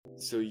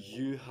So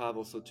you have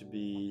also to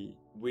be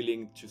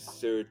willing to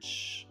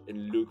search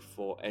and look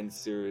for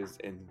answers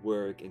and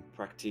work and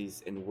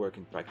practice and work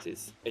and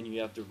practice. And you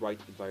have the right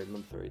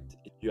environment for it.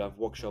 You have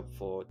workshop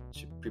to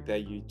prepare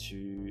you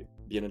to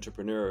be an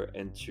entrepreneur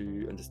and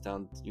to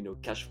understand,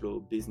 cash flow,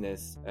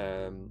 business,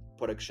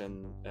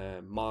 production,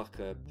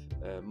 markup,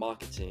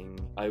 marketing.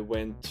 I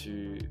went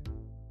to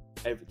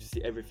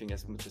see everything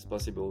as much as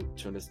possible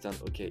to understand,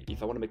 okay,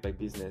 if I want to make my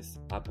business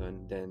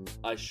happen, then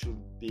I should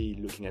be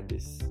looking at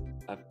this,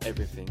 at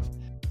everything.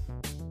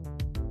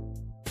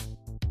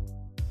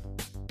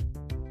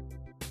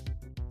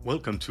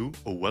 Welcome to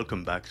or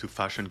welcome back to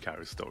Fashion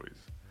Career Stories.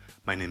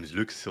 My name is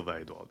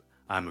SILVA Edward.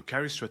 I'm a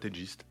career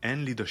strategist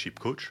and leadership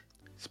coach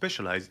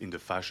specialized in the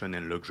fashion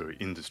and luxury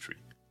industry.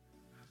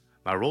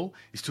 My role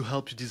is to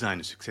help you design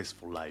a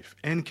successful life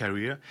and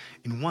career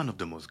in one of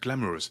the most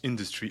glamorous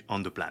industries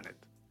on the planet,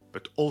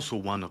 but also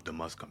one of the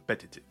most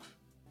competitive.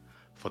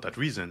 For that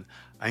reason,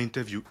 I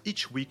interview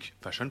each week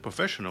fashion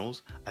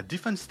professionals at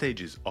different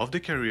stages of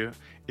their career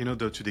in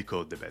order to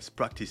decode the best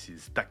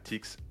practices,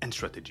 tactics, and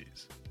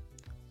strategies.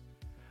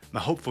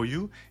 My hope for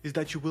you is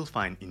that you will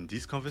find in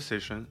this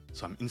conversation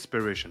some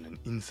inspiration and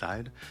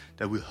insight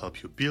that will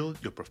help you build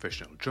your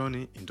professional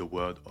journey in the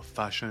world of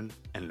fashion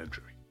and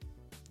luxury.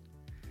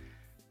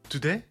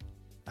 Today,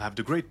 I have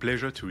the great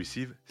pleasure to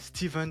receive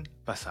Steven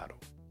PASSARO.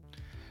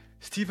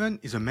 Steven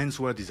is a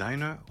menswear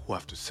designer who,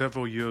 after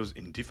several years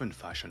in different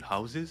fashion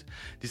houses,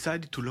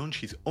 decided to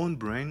launch his own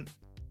brand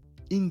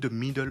in the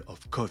middle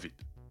of COVID.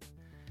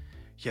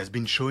 He has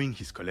been showing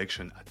his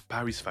collection at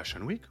Paris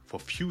Fashion Week for a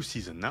few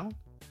seasons now,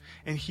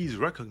 and he is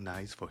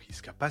recognized for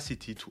his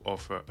capacity to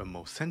offer a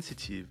more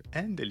sensitive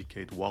and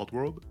delicate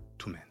wardrobe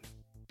to men.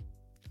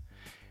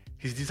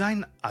 His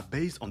designs are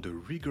based on the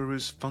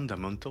rigorous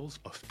fundamentals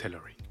of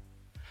tailoring,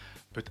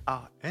 but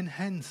are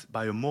enhanced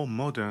by a more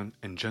modern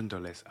and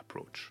genderless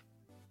approach.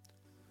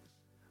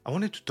 I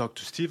wanted to talk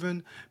to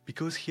Steven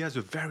because he has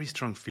a very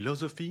strong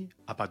philosophy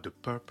about the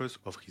purpose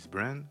of his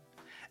brand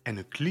and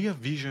a clear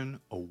vision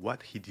of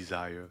what he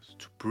desires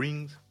to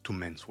bring to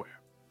menswear.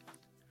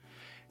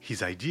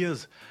 His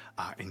ideas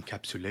are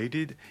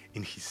encapsulated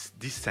in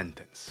this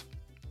sentence.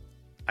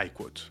 I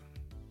quote,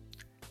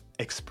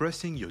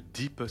 "Expressing your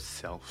deepest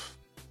self.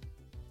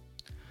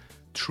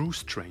 True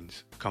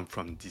strength comes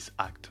from this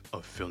act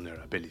of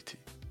vulnerability."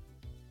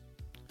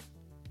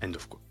 End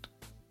of quote.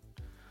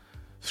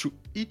 Through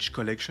each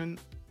collection,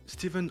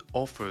 Steven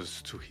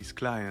offers to his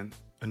client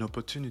an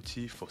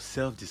opportunity for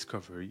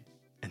self-discovery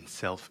and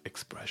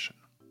self-expression.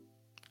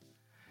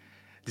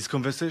 This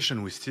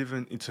conversation with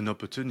Steven is an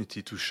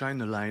opportunity to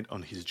shine a light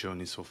on his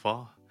journey so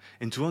far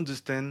and to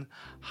understand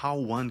how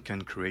one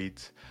can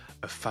create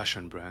a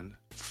fashion brand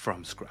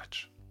from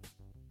scratch.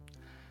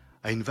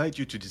 I invite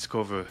you to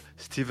discover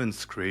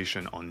Steven's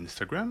creation on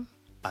Instagram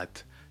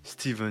at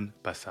Steven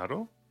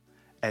PASSARO,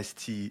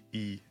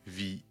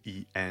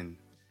 STEVENPASSRO,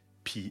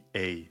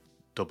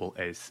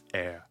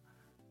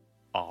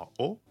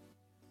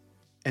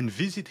 and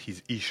visit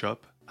his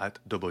e-shop at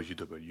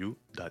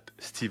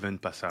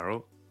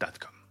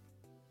www.stevenpassaro.com.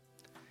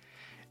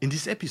 In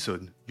this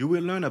episode, you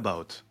will learn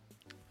about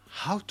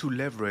how to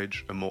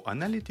leverage a more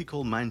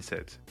analytical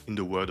mindset in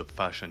the world of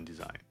fashion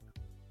design.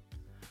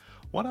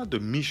 What are the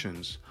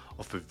missions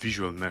of a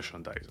visual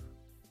merchandiser?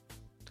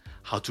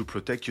 How to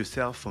protect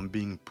yourself from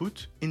being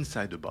put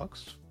inside the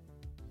box?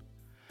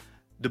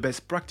 The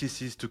best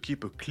practices to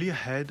keep a clear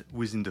head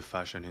within the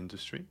fashion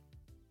industry?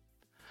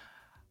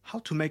 How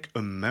to make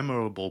a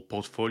memorable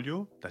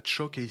portfolio that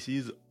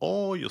showcases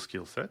all your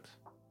skill set?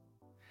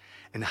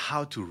 And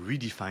how to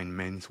redefine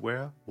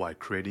menswear while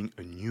creating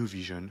a new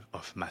vision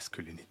of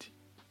masculinity.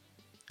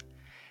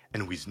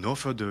 And with no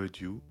further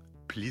ado,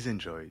 please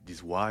enjoy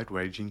this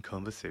wide-ranging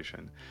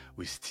conversation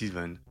with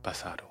Steven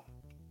PASSARO.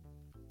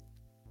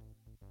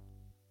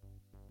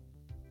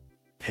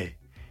 Hey,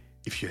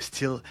 if you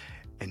still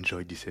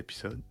enjoyed this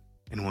episode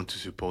and want to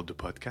support the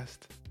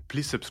podcast,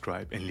 please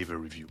subscribe and leave a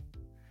review.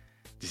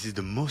 This is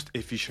the most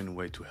efficient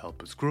way to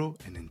help us grow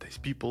and entice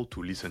people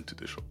to listen to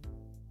the show.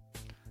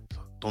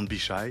 So don't be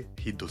shy,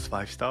 hit those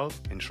 5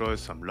 stars and show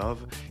us some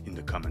love in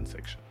the comment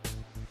section.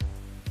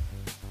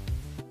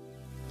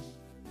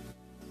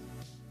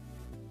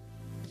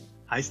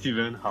 Hi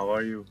Steven, how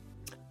are you?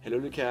 Hello,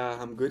 Luca.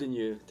 I'm good, and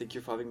you? Thank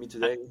you for having me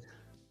today.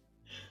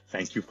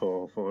 Thank you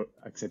for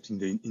accepting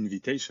the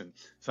invitation.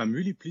 So I'm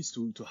really pleased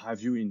to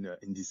have you in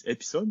this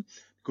episode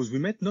because we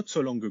met not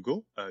so long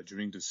ago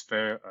during the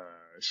Sphere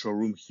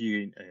showroom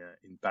here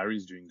in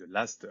Paris during the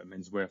last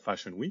Menswear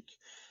Fashion Week,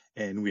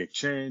 and we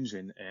exchanged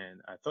and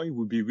I thought it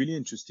would be really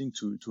interesting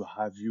to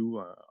have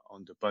you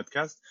on the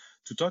podcast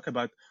to talk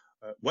about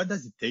what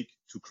does it take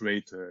to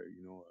create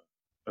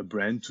a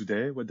brand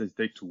today? What does it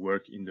take to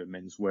work in the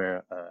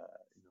menswear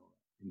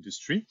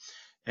industry?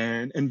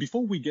 And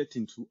before we get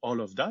into all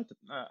of that,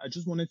 I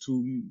just wanted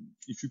to,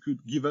 if you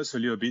could give us a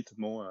little bit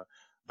more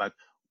about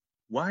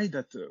why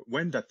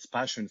when that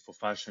passion for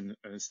fashion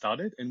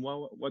started, and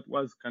what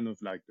was kind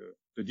of like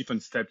the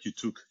different steps you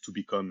took to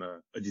become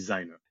a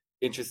designer.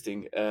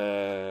 Interesting.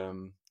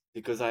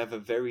 because I have a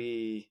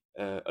very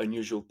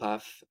unusual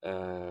path.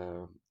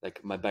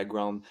 Like my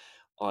background,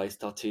 I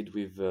started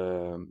with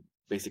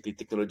basically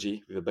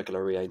technology with a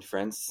baccalaureate in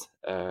France,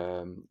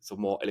 so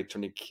more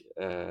electronic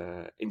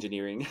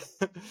engineering.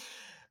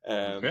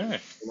 Okay.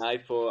 And I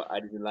thought I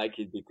didn't like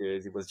it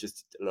because it was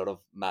just a lot of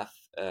math,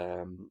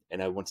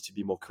 and I wanted to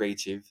be more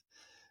creative.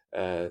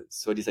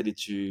 So I decided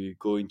to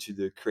go into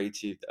the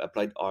creative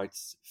applied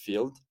arts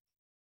field.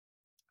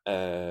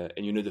 And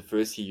the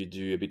first year you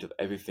do a bit of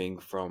everything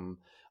from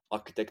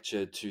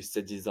architecture to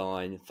set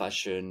design,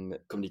 fashion,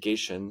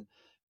 communication.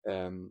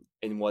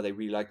 And what I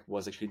really liked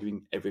was actually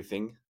doing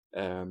everything,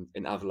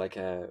 and have like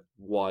a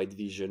wide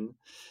vision.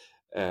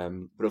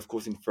 But of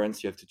course, in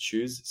France, you have to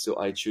choose. So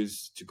I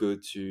choose to go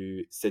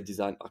to set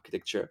design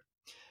architecture.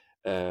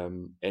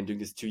 And during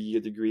this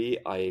 2-year degree,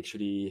 I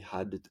actually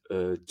had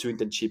 2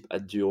 internship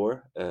at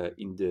Dior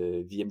in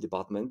the VM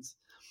department.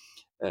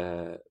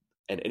 Uh,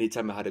 and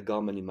anytime I had a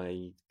garment in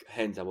my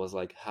hands, I was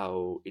like,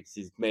 how it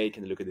is made,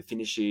 and look at the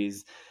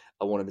finishes.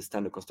 I want to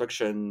understand the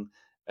construction.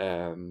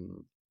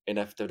 Um, and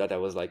after that, I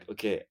was like,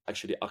 okay,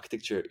 actually,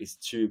 architecture is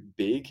too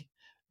big.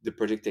 The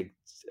project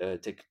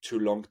take too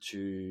long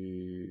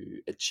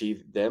to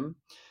achieve them.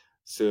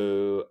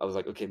 So I was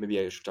like, okay, maybe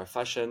I should try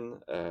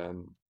fashion.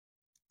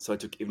 So I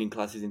took evening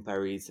classes in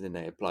Paris, and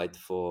then I applied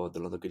for the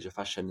London College of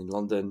Fashion in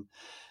London.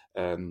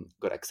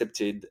 Got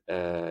accepted,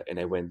 and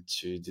I went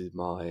to do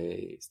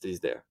my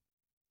studies there.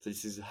 So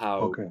this is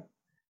how Okay.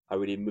 I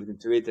really moved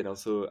into it. And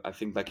also, I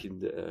think back in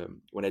the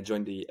when I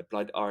joined the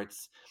applied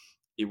arts,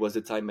 it was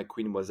the time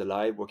McQueen was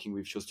alive, working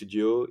with Show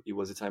Studio. It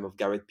was the time of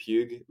Garrett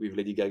Pugh with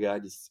Lady Gaga.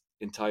 This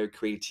entire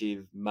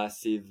creative,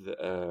 massive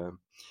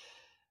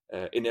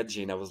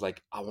energy, and I was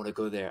like, I want to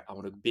go there. I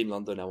want to be in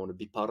London. I want to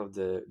be part of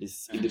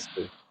this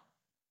industry.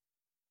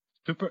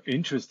 Super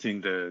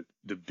interesting,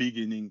 the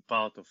beginning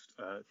part of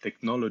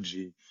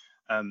technology.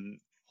 Um,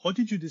 how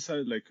did you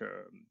decide, like,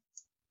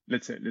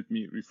 let's say, let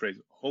me rephrase,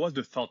 how was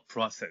the thought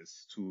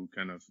process to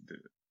kind of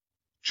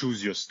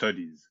choose your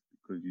studies?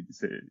 Because you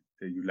say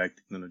that you like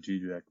technology,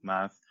 you like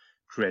math,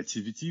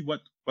 creativity.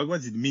 What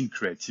does it mean,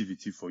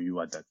 creativity, for you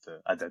at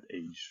that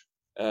age?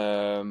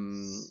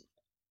 Um,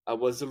 I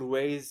was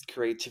always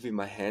creative with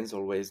my hands,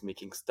 always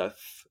making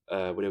stuff,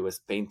 whether it was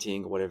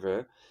painting or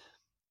whatever.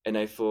 And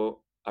I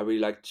thought I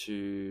need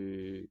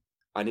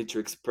to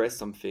express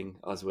something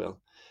as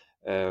well.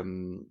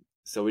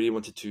 So I really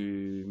wanted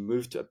to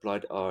move to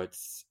applied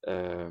arts.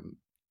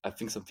 I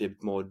think something a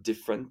bit more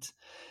different.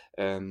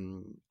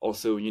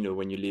 Also,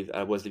 when you live,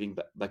 I was living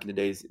back in the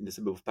days in the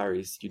suburb of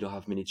Paris. You don't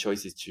have many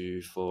choices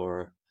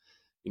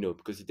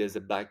because there's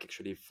a back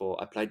actually for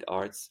applied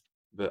arts,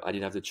 but I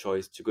didn't have the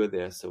choice to go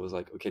there. So I was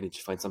like, okay, I need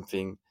to find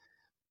something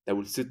that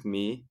would suit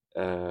me,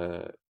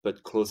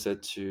 but closer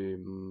to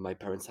my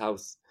parents'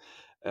 house.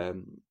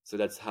 So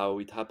that's how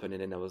it happened.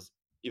 And then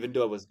even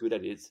though I was good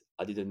at it,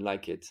 I didn't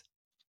like it.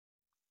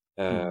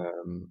 Mm.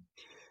 Um,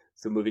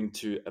 so moving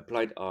to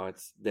applied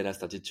arts, then I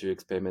started to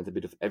experiment a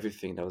bit of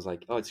everything. And I was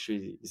like, oh, this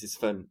is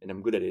fun, and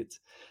I'm good at it.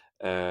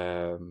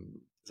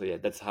 So yeah,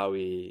 that's how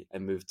I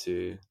moved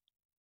to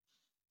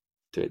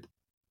it.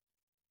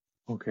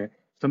 Okay.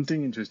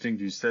 Something interesting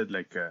you said,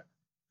 like,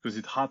 because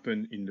it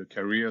happened in the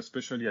career,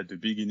 especially at the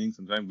beginning.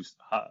 Sometimes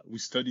we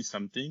study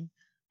something,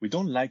 we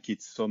don't like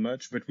it so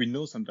much, but we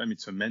know sometimes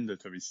it's a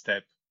mandatory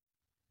step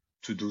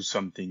to do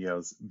something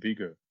else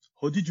bigger.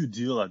 How did you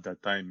deal at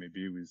that time,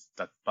 maybe, with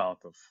that part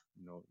of,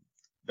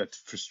 that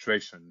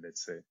frustration,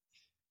 let's say?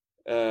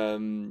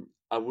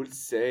 I would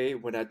say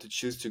when I had to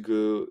choose to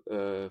go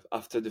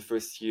after the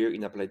first year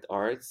in applied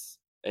arts,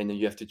 and then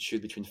you have to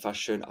choose between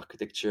fashion,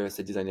 architecture,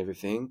 set design,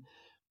 everything.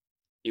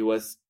 It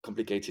was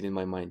complicated in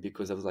my mind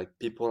because I was like,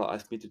 people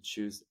ask me to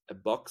choose a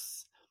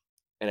box,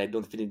 and I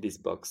don't fit in this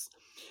box.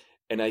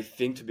 And I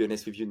think, to be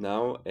honest with you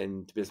now,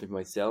 and to be honest with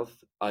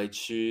myself, I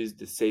choose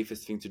the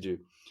safest thing to do,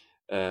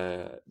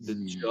 the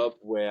Mm. job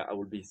where I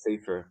will be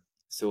safer.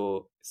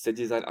 So set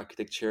design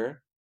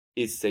architecture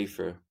is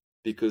safer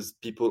because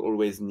people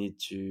always need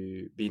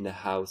to be in a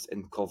house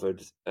and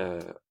covered,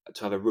 to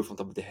have a roof on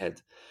top of their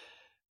head.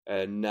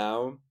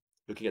 Now,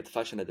 looking at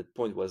fashion at that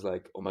point was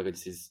like, oh my god,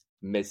 this is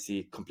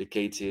messy,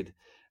 complicated,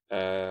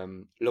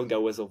 long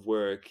hours of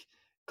work,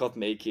 can't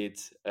make it,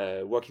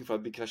 working for a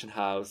big fashion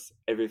house,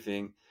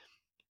 everything.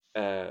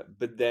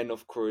 But then,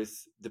 of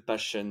course, the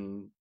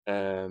passion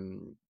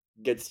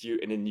gets you,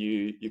 and then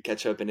you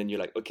catch up, and then you're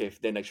like, okay,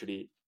 then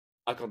actually,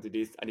 I can't do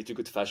this. I need to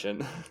go to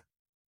fashion.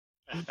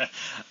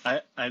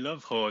 I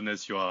love how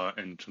honest you are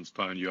and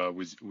transparent you are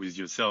with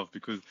yourself,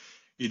 because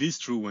it is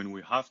true when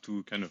we have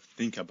to kind of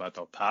think about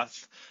our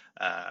path,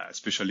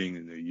 especially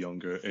in a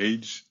younger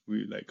age,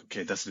 we like,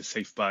 okay, that's the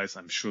safe path.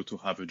 I'm sure to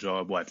have a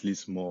job, or at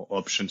least more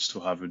options to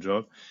have a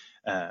job.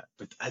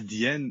 But at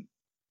the end,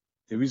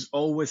 there is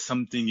always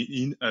something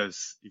in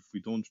us, if we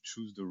don't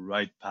choose the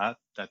right path,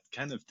 that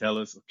kind of tell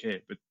us,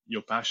 okay, but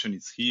your passion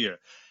is here.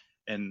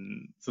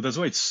 And so that's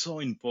why it's so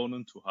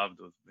important to have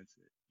those, let's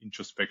say,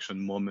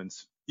 introspection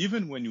moments,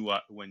 even when you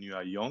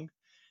are young,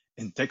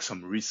 and take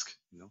some risk.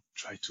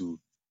 Try to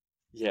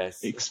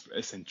Yes.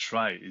 express and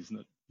try.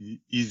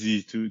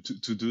 easy to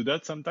do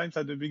that sometimes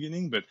at the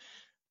beginning, but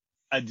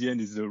at the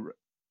end is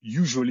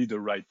usually the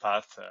right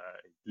path,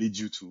 leads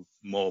you to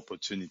more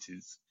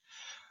opportunities.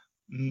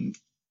 Mm,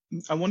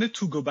 I wanted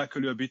to go back a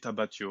little bit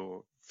about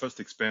your first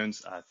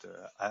experience at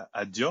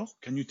Dior.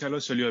 Can you tell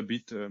us a little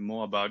bit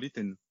more about it,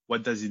 and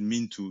what does it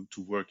mean to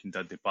work in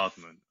that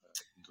department,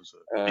 in those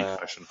big Uh,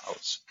 fashion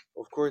house?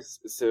 of course.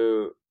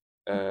 So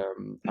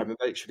I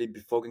remember actually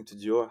before going to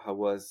Dior, I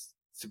was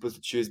supposed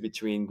to choose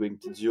between going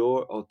to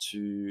Dior or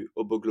to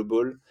Obo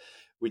Global,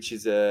 which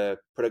is a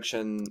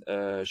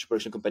shoe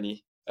production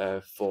company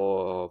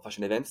for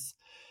fashion events.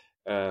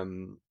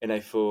 And I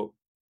thought,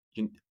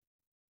 you,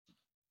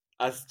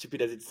 as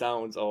stupid as it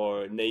sounds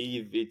or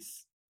naive,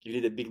 it's you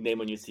need a big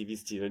name on your CV,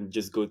 Steven.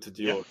 Just go to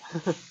Yeah, Dior.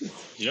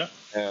 yeah.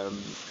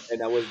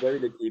 And I was very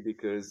lucky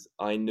because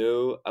I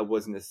know I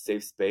was in a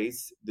safe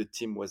space. The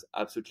team was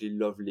absolutely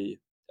lovely.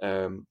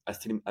 I'm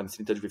still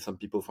in touch with some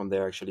people from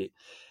there actually.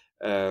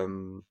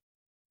 Um,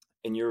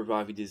 and you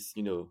arrive at this,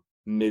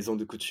 maison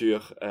de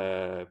couture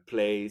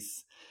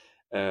place.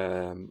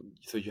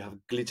 So you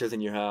have glitters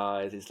in your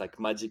eyes. It's like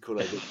magical.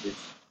 I love it.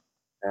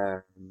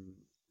 Um,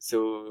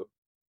 so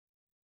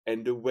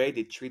and the way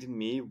they treated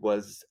me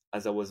was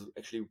as I was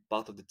actually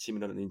part of the team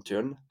and not an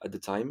intern at the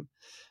time.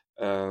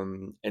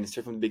 And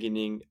straight from the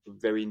beginning,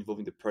 very involved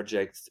in the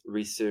projects,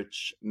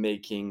 research,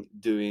 making,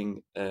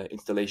 doing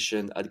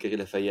installation at Galeries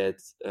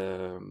Lafayette,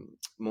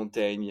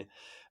 Montaigne,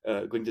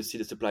 going to see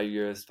the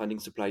suppliers, finding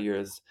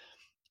suppliers.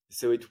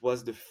 So it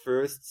was the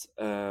first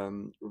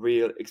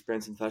real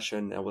experience in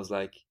fashion. I was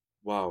like,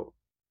 wow,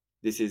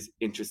 this is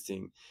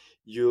interesting.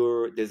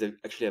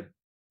 Actually a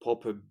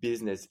proper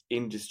business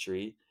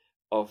industry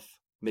of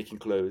making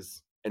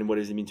clothes, and what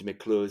does it mean to make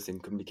clothes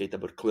and communicate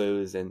about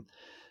clothes, and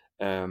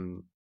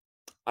um,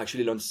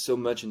 actually learned so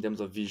much in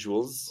terms of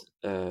visuals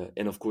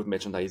and of course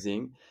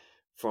merchandising,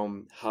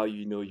 from how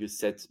you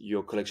set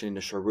your collection in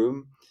a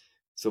showroom.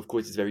 So of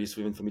course it's very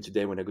useful even for me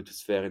today when I go to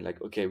Sphere and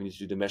like, okay, we need to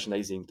do the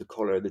merchandising, the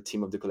color, the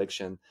theme of the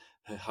collection,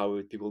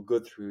 how people go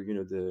through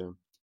the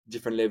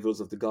different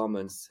levels of the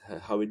garments,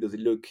 how it does it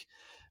look.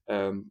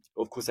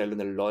 Of course I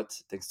learned a lot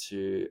thanks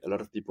to a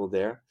lot of people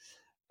there.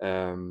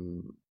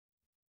 um,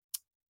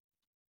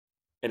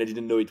 and I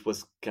didn't know it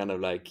was kind of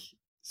like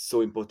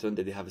so important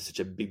that they have such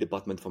a big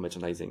department for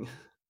merchandising.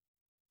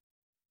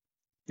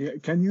 Yeah,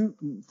 can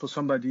you, for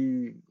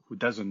somebody who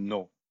doesn't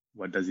know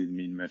what does it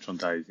mean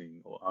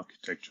merchandising or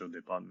architecture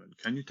department,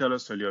 can you tell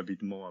us a little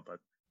bit more about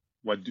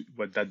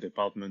what that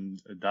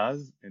department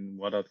does and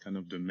what are kind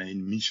of the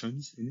main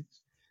missions in it?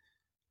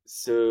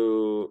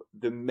 So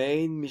the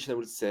main mission, I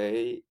would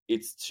say,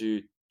 is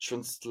to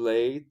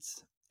translate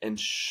and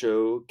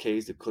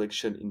showcase the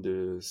collection in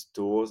the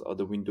stores or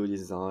the window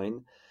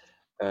design,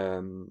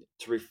 to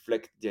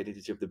reflect the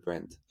identity of the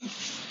brand.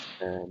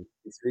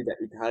 It's really that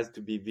it has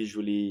to be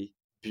visually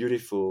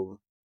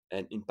beautiful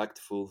and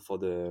impactful for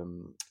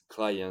the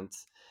client,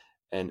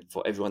 and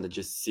for everyone that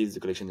just sees the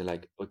collection. They're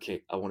like,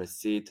 okay, I want to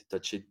see it,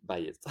 touch it, buy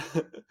it.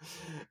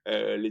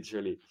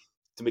 Literally,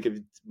 to make it a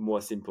bit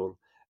more simple.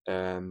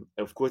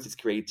 Of course, it's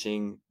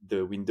creating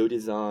the window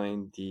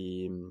design,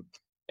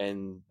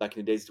 and back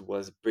in the days, it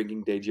was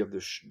bringing the idea of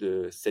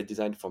the set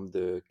design from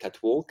the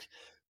catwalk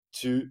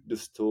to the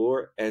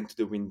store and to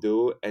the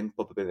window and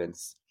pop-up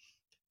events.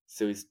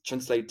 So it's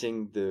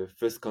translating the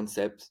first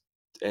concept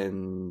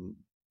and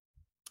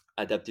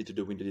adapt it to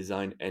the window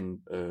design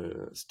and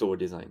store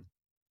design.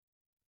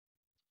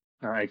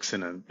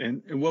 Excellent.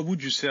 And what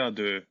would you say are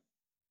the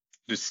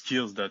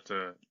skills that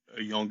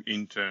a young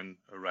intern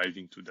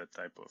arriving to that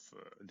type of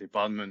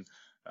department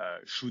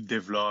should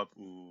develop,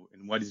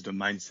 and what is the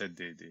mindset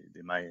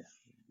they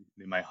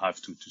might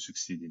have to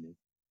succeed in it?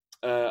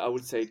 I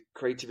would say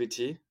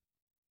creativity,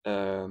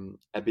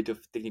 a bit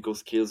of technical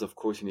skills. Of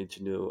course, you need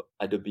to know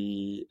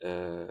Adobe,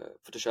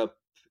 Photoshop,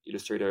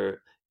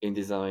 Illustrator,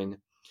 InDesign,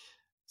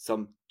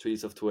 some 3D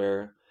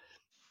software.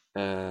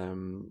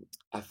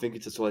 I think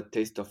it's also a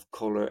taste of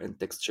color and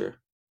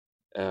texture,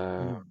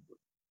 uh, Mm.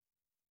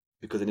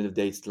 because at the end of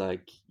the day, it's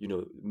like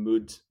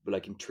mood, but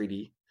like in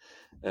 3D,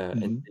 and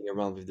Mhm. playing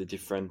around with the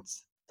different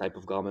type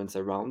of garments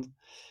around.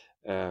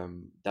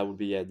 That would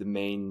be the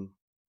main,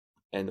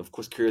 and of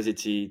course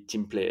curiosity,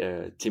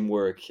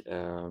 teamwork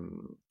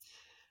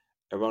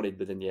around it.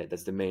 But then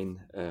that's the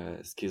main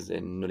skills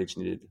and knowledge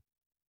needed.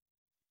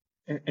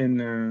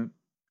 And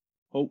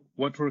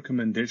what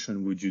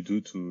recommendation would you do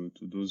to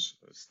those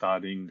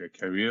starting their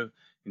career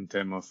in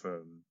terms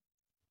of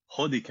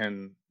how they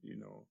can,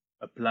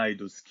 apply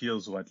those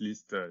skills or at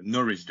least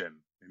nourish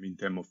them? I mean, in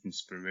terms of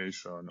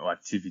inspiration or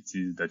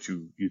activities that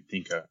you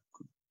think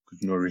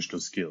could nourish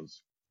those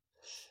skills.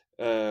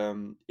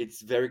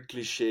 It's very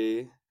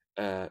cliche,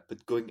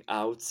 but going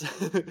out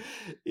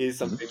is Mhm.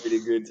 something really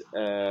good.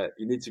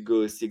 You need to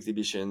go see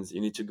exhibitions.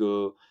 You need to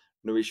go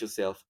nourish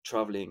yourself,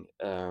 traveling.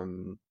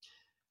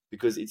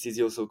 Because it's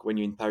easy also when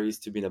you're in Paris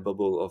to be in a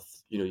bubble of,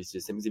 you see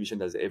the same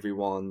exhibition as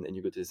everyone and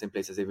you go to the same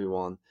place as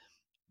everyone,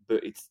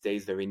 but it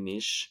stays very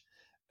niche.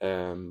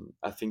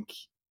 I think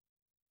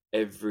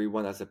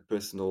everyone has a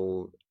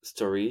personal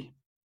story,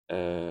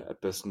 a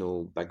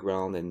personal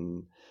background,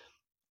 and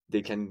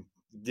they can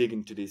dig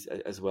into this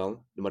as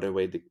well, no matter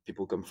where the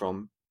people come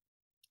from.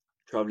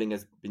 Traveling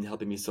has been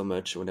helping me so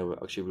much. When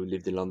we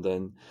lived in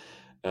London,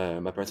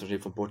 my parents are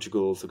originally from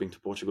Portugal, so going to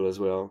Portugal as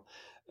well,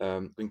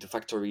 going to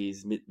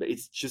factories. But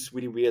it's just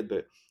really weird.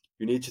 But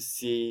you need to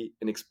see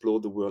and explore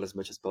the world as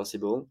much as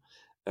possible,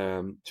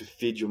 to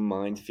feed your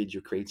mind, feed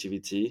your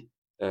creativity.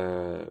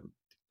 Uh,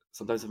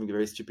 Sometimes something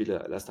very stupid.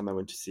 Last time I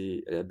went to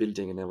see a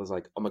building, and I was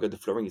like, "Oh my god, the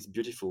flooring is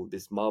beautiful.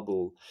 This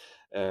marble.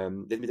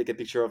 Let me take a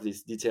picture of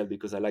this detail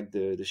because I like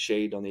the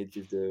shade on it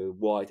with the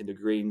white and the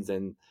greens."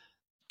 And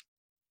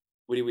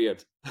really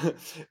weird.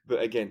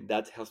 But again,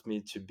 that helps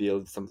me to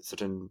build some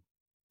certain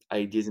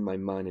ideas in my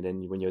mind. And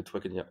then when you're at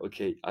work and you're,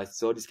 okay, I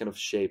saw this kind of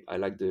shape, I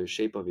like the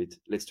shape of it,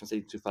 let's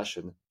translate it to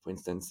fashion, for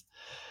instance.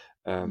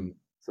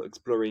 So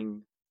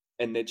exploring,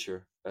 and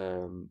nature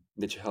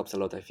helps a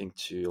lot, I think,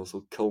 to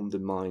also calm the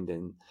mind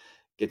and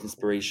get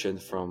inspiration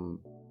from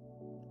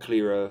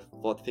clearer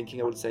thought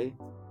thinking, I would say.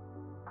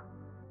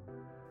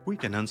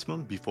 Quick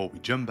announcement before we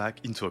jump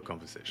back into our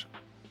conversation.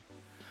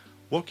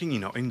 Working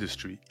in our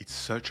industry is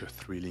such a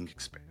thrilling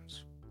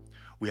experience.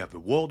 We have a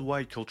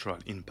worldwide cultural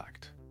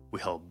impact.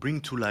 We help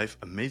bring to life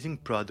amazing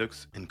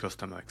products and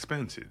customer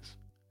experiences.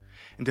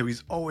 And there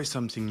is always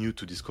something new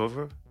to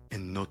discover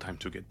and no time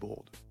to get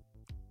bored.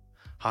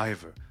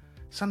 However,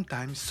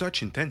 sometimes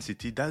such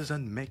intensity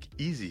doesn't make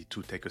it easy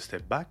to take a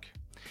step back,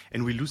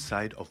 and we lose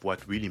sight of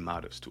what really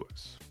matters to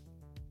us.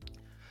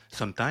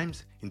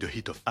 Sometimes, in the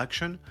heat of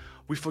action,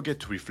 we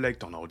forget to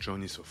reflect on our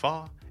journey so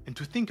far and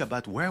to think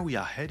about where we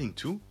are heading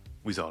to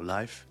with our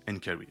life and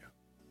career.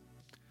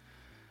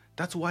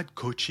 That's what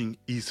coaching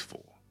is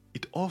for.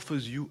 It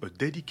offers you a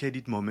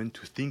dedicated moment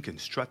to think and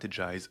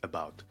strategize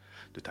about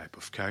the type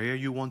of career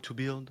you want to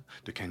build,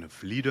 the kind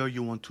of leader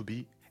you want to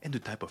be, and the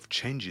type of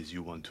changes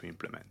you want to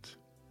implement.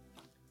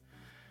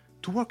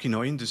 To work in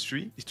our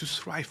industry is to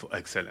strive for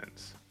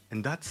excellence,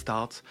 and that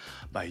starts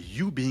by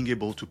you being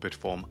able to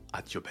perform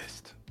at your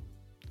best.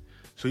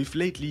 So if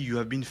lately you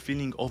have been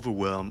feeling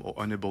overwhelmed or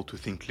unable to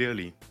think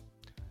clearly,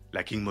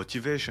 lacking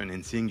motivation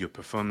and seeing your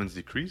performance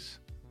decrease,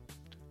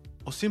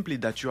 or simply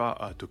that you are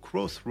at a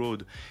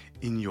crossroad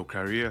in your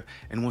career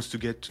and wants to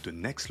get to the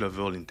next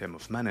level in terms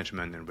of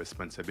management and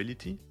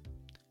responsibility,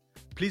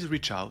 please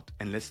reach out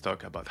and let's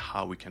talk about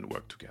how we can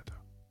work together.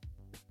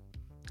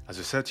 As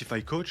a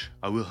certified coach,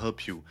 I will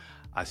help you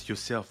ask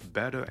yourself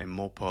better and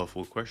more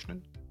powerful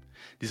questions,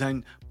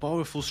 design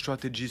powerful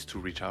strategies to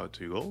reach out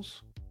to your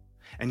goals,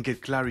 and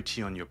get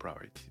clarity on your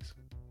priorities.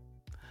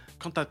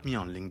 Contact me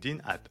on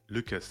LinkedIn at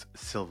Lucas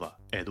Silva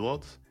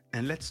Edwards,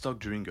 and let's talk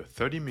during a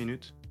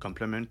 30-minute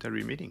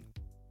complimentary meeting.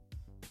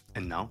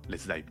 And now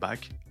let's dive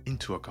back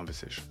into our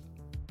conversation.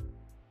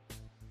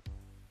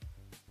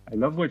 I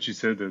love what you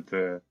said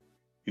that,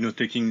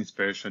 taking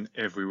inspiration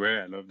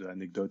everywhere. I love the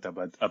anecdote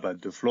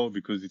about the floor,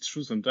 because it's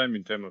true sometimes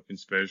in terms of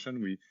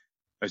inspiration, we,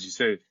 as you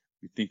say,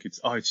 we think it's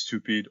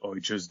stupid or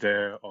it's just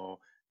there,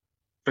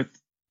 but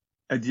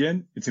at the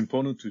end, it's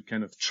important to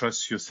kind of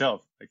trust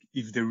yourself. Like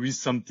if there is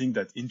something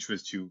that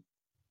interests you,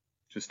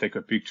 just take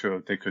a picture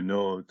or take a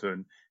note,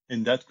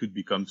 and that could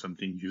become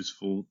something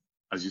useful,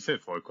 as you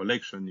said, for a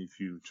collection if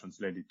you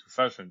translate it to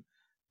fashion.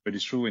 But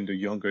it's true in the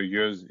younger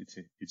years,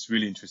 it's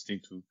really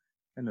interesting to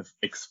kind of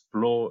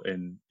explore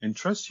and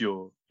trust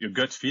your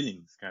gut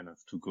feelings, kind of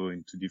to go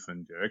into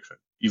different direction,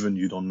 even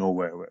you don't know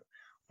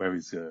where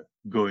is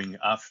going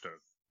after.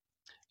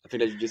 I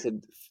think that you just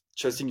said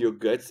trusting your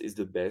guts is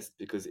the best,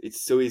 because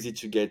it's so easy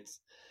to get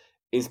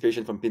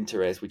inspiration from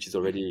Pinterest, which is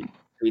already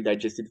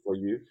pre-digested for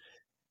you.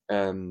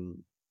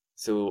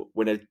 So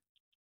when I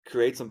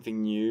create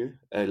something new,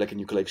 like a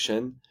new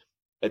collection,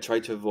 I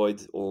try to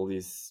avoid all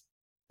this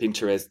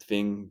Pinterest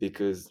thing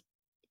because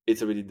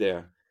it's already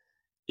there.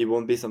 It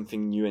won't be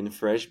something new and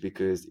fresh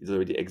because it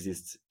already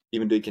exists.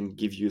 Even though it can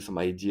give you some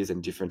ideas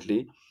and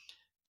differently,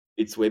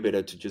 it's way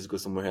better to just go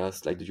somewhere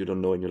else, like that you don't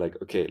know, and you're like,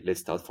 okay,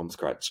 let's start from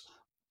scratch.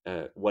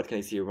 What can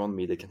I see around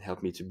me that can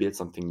help me to build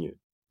something new?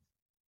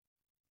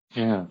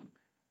 Yeah.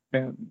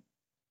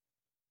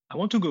 I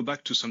want to go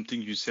back to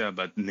something you said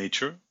about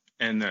nature.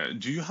 And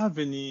do you have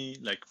any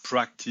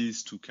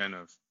practice to kind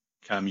of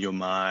calm your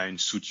mind,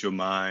 soothe your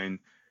mind?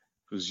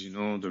 Because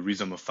the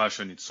rhythm of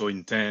fashion, it's so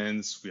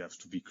intense. We have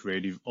to be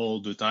creative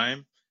all the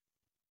time.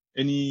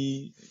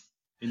 Any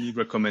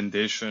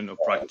recommendation or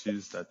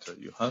practice that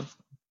you have?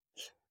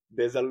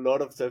 There's a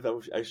lot of stuff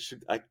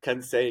I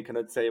cannot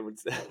say. I would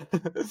say.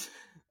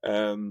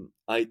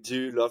 I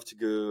do love to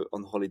go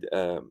on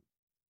holiday,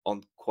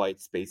 on quiet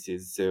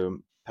spaces. So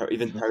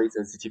even Paris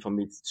and city, for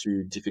me, it's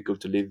too difficult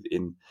to live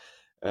in.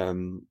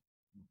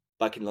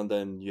 Back in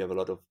London, you have a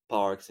lot of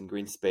parks and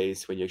green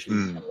space where you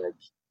actually can,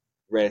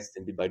 rest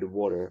and be by the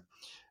water.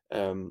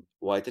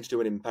 What I tend to do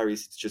when in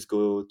Paris is just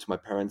go to my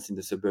parents in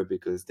the suburb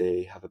because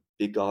they have a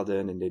big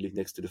garden and they live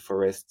next to the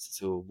forest.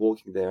 So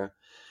walking there.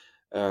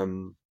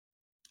 On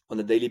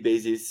a daily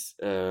basis,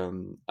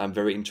 I'm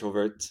very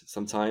introvert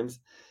sometimes.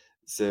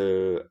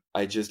 So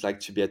I just like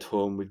to be at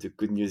home with the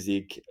good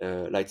music,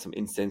 light some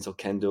incense or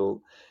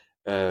candle,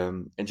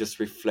 and just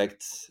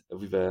reflect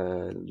with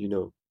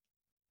a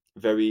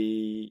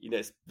very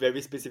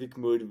very specific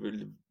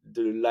mood.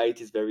 The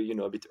light is very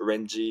a bit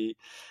orangey.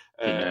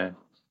 Yeah.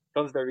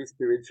 Sounds very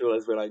spiritual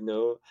as well. I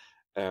know.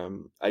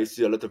 I used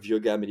to do a lot of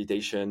yoga,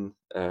 meditation,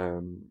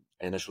 and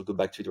I should go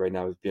back to it right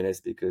now, to be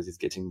honest, because it's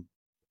getting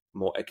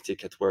more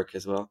hectic at work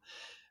as well.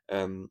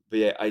 But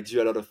yeah, I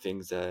do a lot of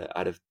things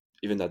out of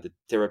even at the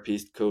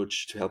therapist,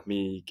 coach to help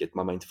me get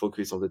my mind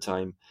focused all the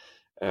time.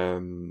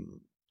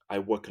 I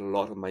work a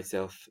lot on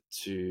myself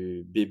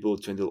to be able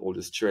to handle all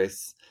the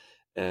stress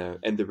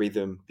and the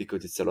rhythm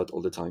because it's a lot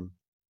all the time.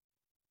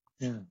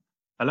 Yeah.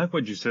 I like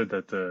what you said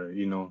that,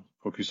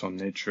 focus on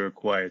nature,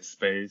 quiet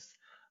space.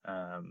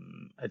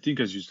 I think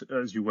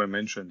as you were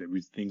mentioned, there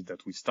is things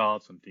that we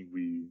start, something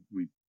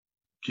we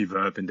give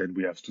up and then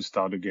we have to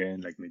start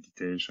again, like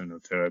meditation or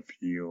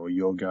therapy or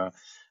yoga.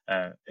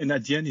 And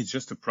at the end, it's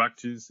just a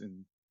practice.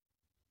 And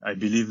I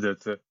believe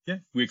that,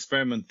 we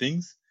experiment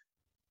things,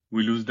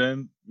 we lose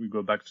them, we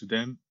go back to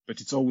them,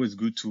 but it's always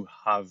good to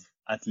have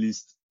at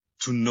least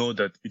to know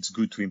that it's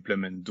good to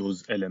implement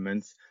those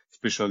elements,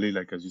 especially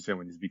like, as you said,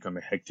 when it's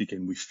becoming hectic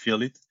and we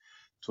feel it,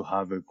 to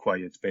have a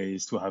quiet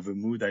pace, to have a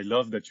mood. I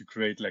love that you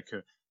create like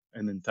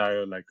an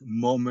entire like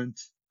moment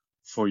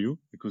for you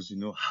because,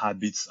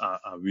 habits are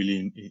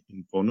really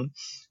important.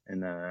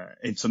 And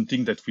it's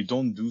something that we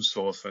don't do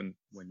so often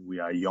when we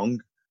are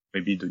young.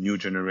 Maybe the new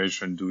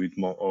generation do it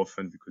more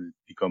often because it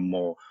become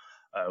more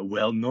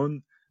well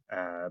known.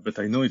 But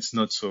I know it's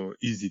not so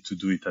easy to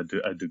do it at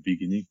the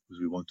beginning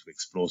because we want to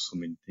explore so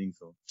many things.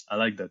 So I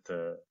like that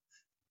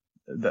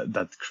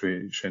that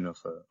creation of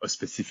a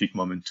specific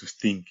moment to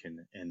think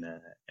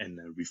and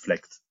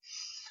reflect.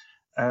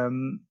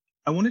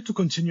 I wanted to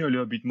continue a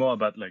little bit more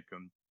about like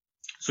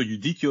so you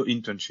did your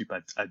internship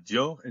at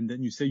Dior, and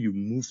then you say you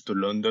moved to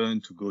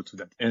London to go to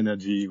that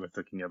energy. We're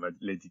talking about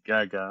Lady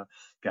Gaga,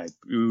 Guy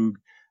Pugh,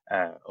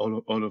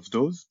 all of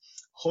those.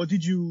 How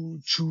did you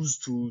choose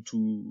to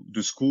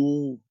the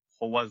school?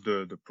 How was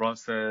the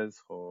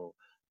process? Or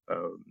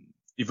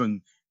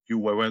even you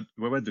where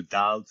were the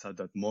doubts at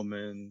that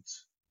moment?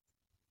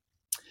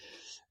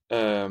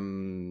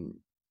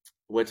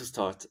 Where to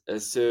start?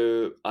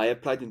 So I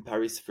applied in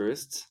Paris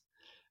first,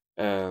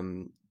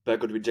 but I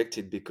got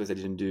rejected because I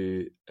didn't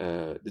do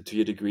the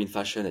 2-year degree in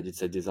fashion. I did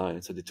set design,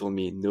 so they told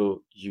me,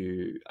 no,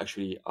 you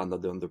actually are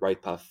not on the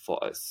right path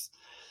for us,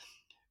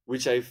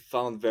 which I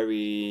found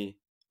very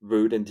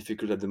rude and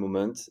difficult at the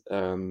moment.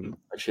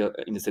 Actually,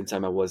 in the same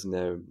time, I was in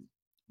a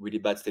really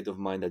bad state of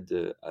mind at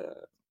the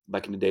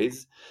back in the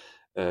days.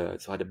 So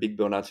I had a big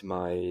burnout in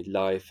my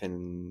life,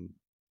 and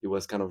it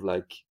was kind of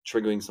like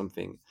triggering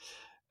something.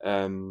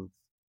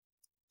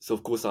 So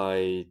of course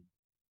I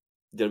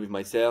dealt with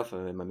myself,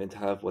 and my mental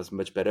health was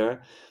much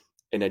better.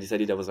 And I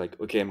decided, I was like,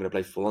 okay, I'm gonna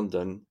apply for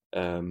London.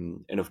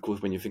 And of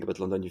course, when you think about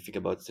London, you think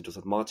about St.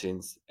 St.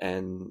 Martin's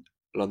and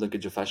London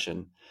Culture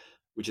Fashion,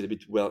 which is a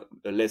bit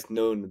less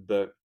known,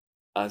 but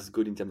as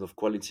good in terms of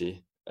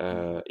quality,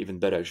 even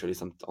better actually,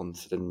 some on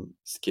certain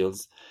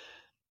skills.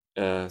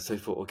 So I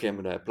thought, okay, I'm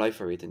gonna apply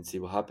for it and see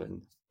what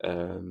happened.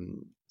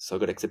 So I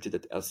got accepted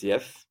at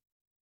LCF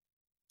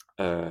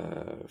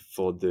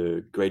for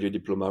the graduate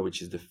diploma,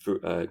 which is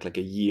like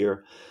a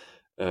year,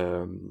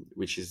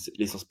 which is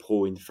licence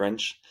pro in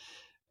French.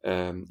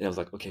 And I was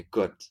like, okay,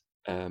 good.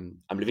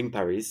 I'm leaving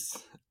Paris,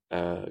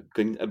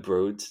 going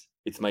abroad.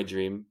 It's my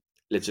dream.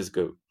 Let's just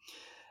go.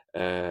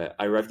 I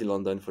arrived in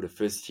London for the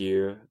first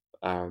year.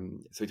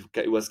 So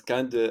it was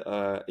kind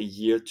of a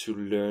year to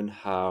learn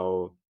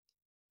how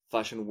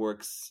fashion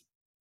works,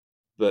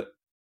 but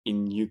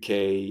in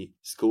UK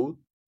school.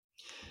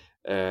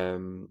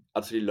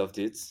 Absolutely loved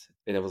it.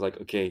 And I was like,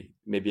 okay,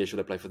 maybe I should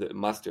apply for the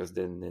masters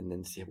then and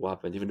then see what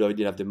happened. Even though I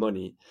didn't have the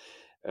money,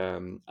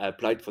 I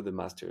applied for the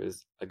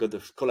masters. I got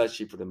the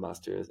scholarship for the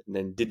masters, and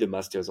then did the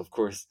masters, of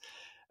course.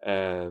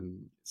 So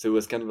it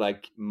was kind of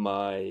like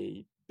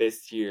my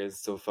best years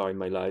so far in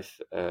my life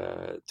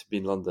to be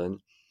in London,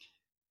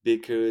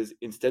 because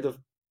instead of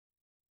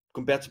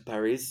compared to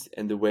Paris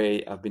and the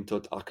way I've been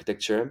taught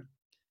architecture,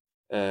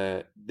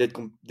 they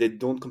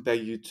don't compare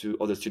you to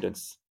other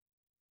students.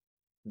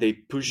 They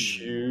push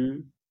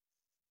you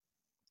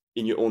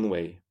in your own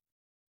way.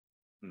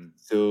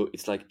 So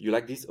it's like, you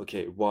like this?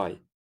 Okay, why?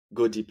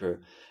 Go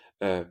deeper.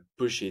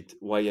 Push it.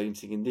 Why are you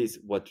thinking this?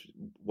 What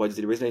does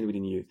it resonate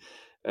within you?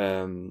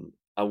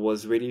 I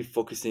was really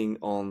focusing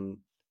on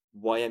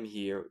why I'm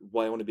here,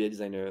 why I want to be a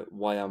designer,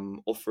 why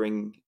I'm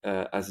offering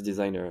as a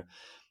designer,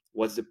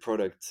 what's the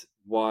product,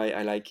 why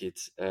I like it,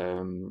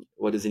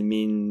 what does it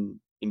mean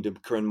in the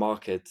current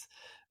market.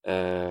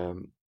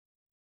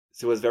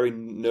 So it was very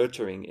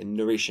nurturing and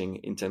nourishing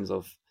in terms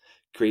of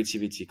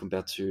creativity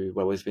compared to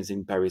what I was experiencing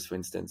in Paris, for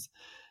instance.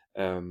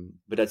 But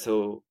that's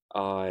how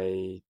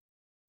I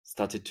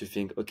started to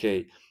think,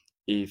 okay,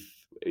 if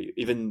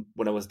even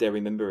when I was there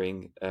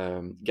remembering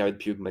Garrett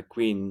Pugh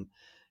McQueen,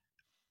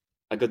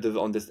 I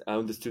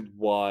understood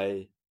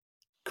why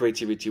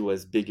creativity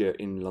was bigger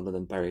in London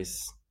than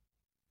Paris.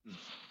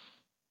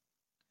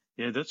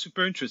 Yeah, that's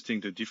super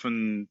interesting. The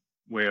different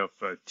way of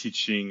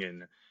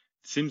teaching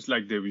seems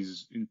like there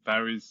is in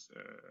Paris,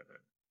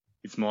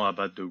 it's more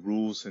about the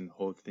rules and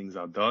how things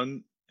are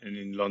done. And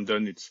in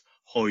London, it's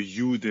how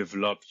you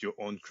develop your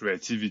own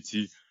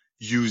creativity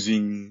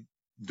using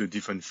the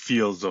different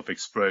fields of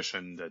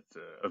expression that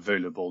are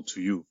available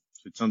to you.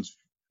 So it sounds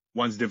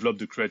one's develop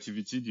the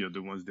creativity, the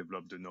other ones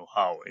develop the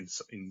know-how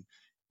in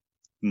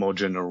more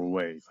general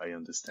way, if I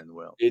understand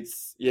well.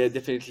 It's yeah,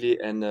 definitely,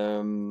 and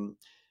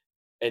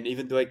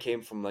even though I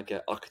came from like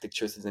an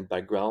architecture design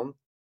background,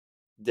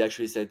 they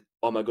actually said,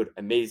 "Oh my god,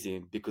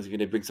 amazing!" Because you're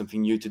gonna bring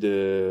something new to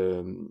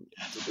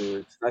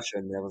the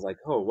fashion. And I was like,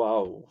 "Oh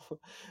wow,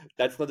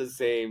 that's not the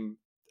same."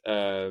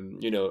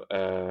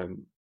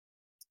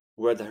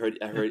 Word I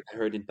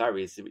heard in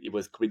Paris. It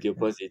was completely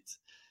opposite.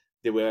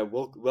 They were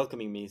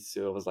welcoming me,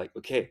 so I was like,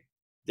 "Okay,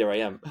 there I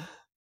am."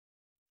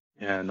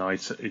 Yeah, no,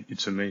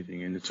 it's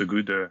amazing, and it's a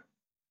good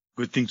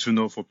thing to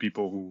know for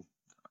people who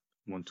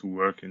want to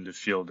work in the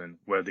field and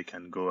where they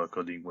can go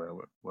according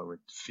where it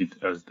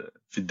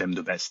fit them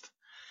the best.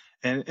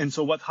 And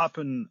so what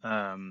happened?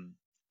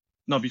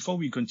 Now, before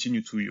we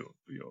continue to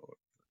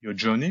your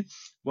journey,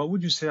 what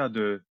would you say are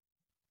the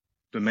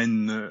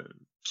main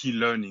key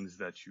learnings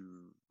that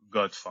you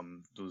got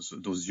from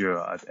those years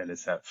at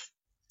LSF?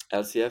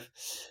 LCF.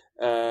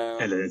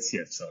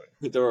 LSF, sorry.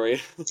 Don't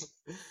worry.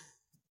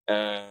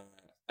 uh,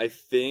 I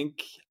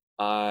think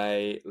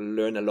I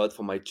learned a lot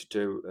from my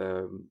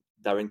tutor,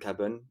 Darren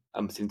Cabin.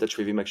 I'm still in touch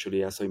with him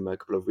actually. I saw him a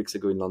couple of weeks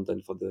ago in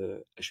London for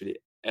the actually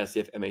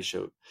LCF MA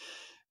show.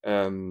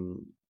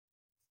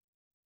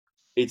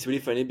 It's really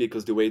funny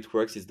because the way it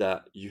works is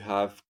that you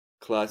have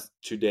class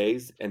 2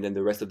 days and then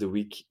the rest of the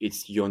week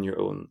it's you on your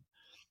own.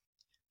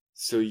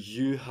 So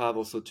you have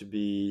also to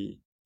be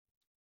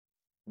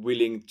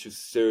willing to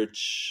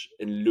search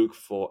and look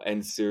for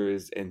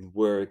answers and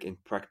work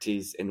and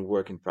practice and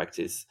work and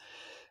practice.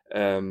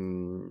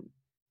 And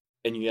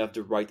you have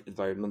the right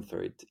environment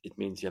for it. It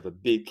means you have a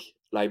big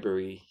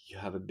library, you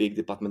have a big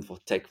department for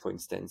tech, for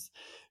instance.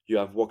 You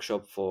have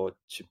workshop to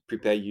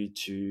prepare you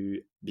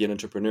to be an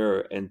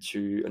entrepreneur and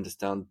to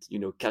understand,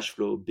 cash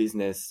flow,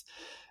 business,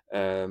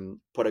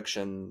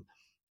 production,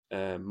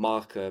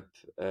 markup,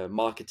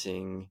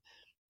 marketing.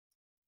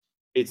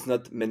 It's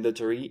not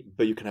mandatory,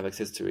 but you can have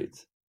access to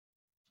it.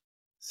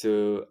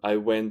 So I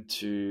went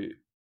to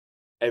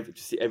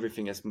see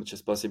everything as much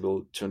as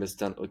possible to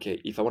understand, okay,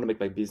 if I want to make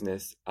my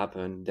business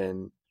happen,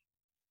 then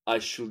I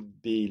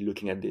should be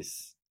looking at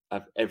this,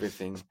 at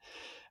everything.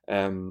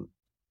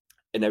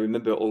 And I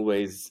remember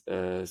always,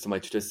 so my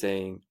tutor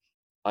saying,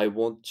 I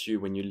want you,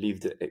 when you leave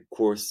the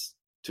course,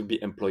 to be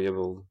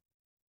employable.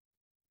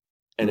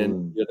 And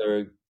then the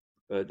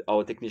other,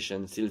 our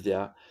technician,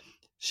 Sylvia,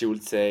 she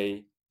would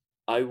say,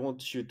 I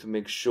want you to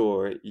make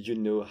sure you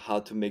know how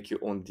to make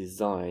your own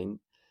design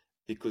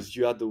because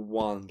you are the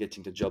one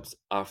getting the jobs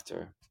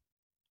after.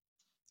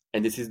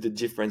 And this is the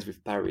difference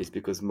with Paris,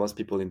 because most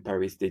people in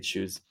Paris, they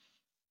choose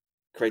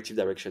creative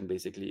direction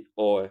basically,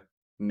 or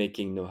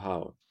making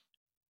know-how.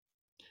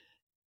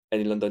 And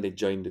in London, they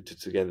join the two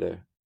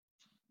together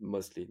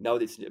mostly. Now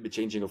it's a bit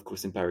changing, of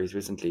course, in Paris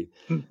recently,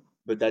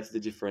 but that's the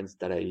difference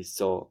that I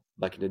saw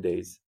back in the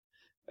days.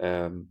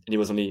 And it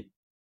was only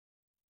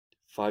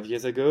 5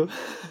 years ago,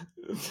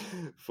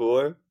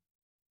 4,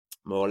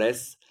 more or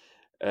less.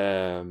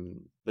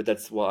 But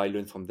that's what I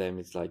learned from them.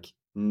 It's like,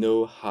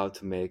 know how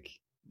to make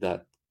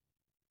that.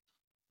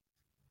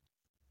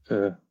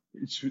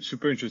 It's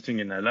super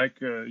interesting, and I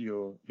like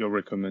your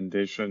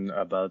recommendation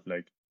about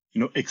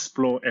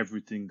explore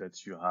everything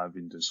that you have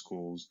in the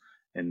schools,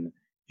 and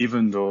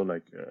even though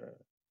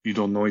you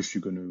don't know if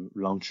you're going to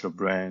launch your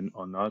brand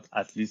or not,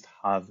 at least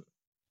have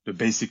the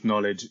basic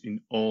knowledge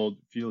in all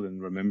field,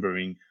 and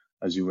remembering,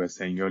 as you were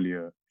saying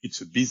earlier, it's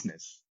a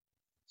business,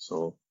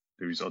 so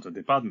there is other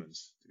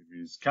departments, there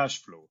is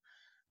cash flow,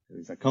 there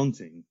is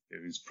accounting,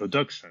 there is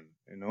production.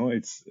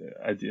 It's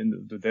at the end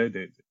of the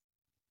day,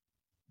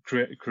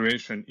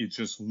 creation is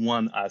just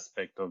one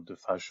aspect of the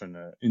fashion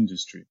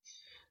industry.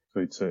 So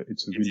it's a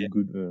really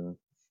good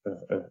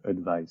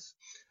advice.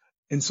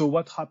 And so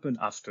what happened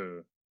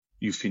after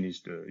you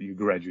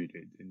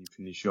graduated and you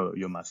finished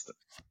your master?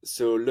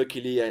 So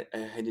luckily, I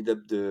ended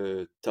up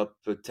the top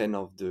 10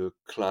 of the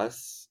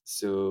class.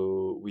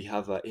 So we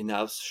have an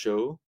in-house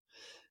show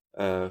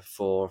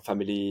for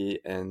family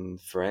and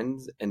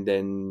friends, and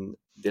then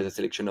there's a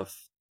selection of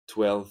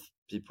 12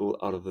 people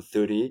out of the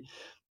 30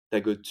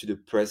 that go to the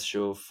press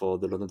show for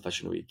the London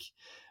Fashion Week.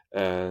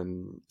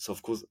 So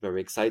of course,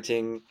 very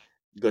exciting.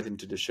 Got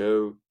into the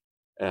show.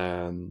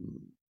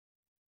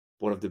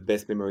 One of the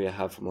best memory I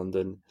have from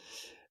London.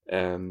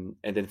 And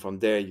then from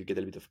there, you get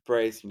a little bit of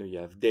praise. You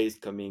have days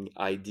coming,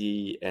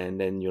 ID, and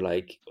then you're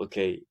like,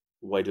 okay,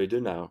 what do I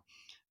do now?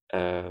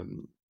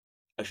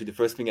 Actually, the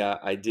first thing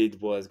I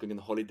did was going on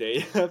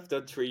holiday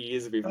after 3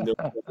 years with no.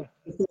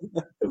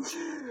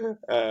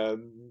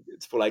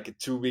 It's for like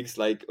 2 weeks.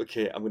 Like,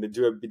 okay, I'm going to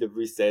do a bit of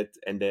reset,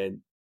 and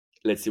then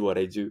let's see what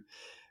I do.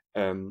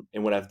 And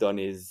what I've done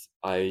is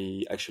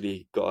I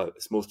actually got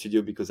a small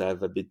studio because I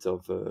have a bit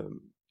of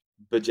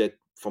budget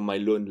from my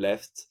loan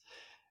left.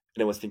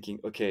 And I was thinking,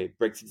 okay,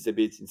 Brexit is a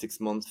bit in 6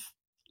 months.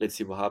 let's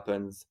see what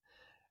happens.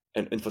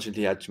 And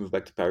unfortunately, I had to move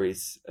back to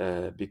Paris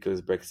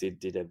because Brexit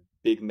did a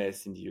big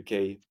mess in the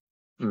UK,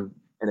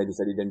 and I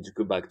decided then to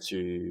go back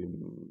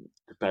to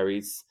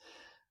Paris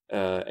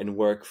and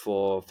work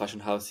for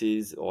fashion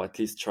houses, or at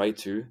least try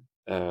to.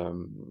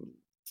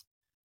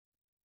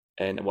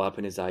 And what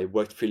happened is I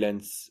worked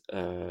freelance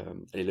a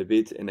little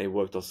bit, and I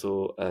worked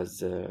also as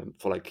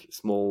for like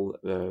small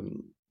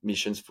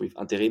missions with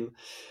interim,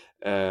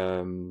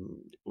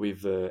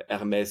 with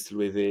Hermes,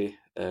 Louis V,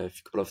 a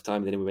couple of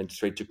times. Then we went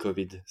straight to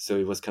COVID, so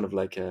it was kind of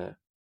like a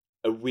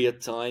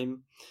weird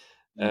time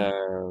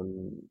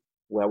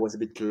where I was a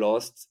bit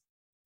lost,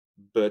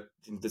 but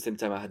at the same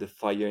time I had a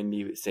fire in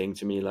me saying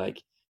to me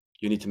like,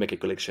 you need to make a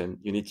collection,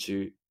 you need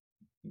to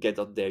get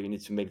out there, you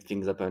need to make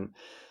things happen.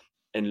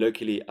 And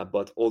luckily I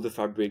bought all the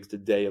fabrics the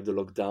day of the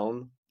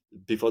lockdown,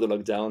 before the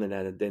lockdown,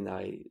 and then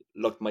I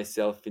locked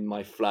myself in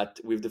my flat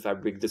with the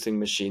fabric, the sewing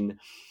machine, and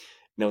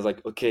I was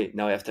like, okay,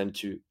 now I have time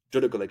to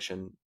draw the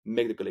collection,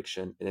 make the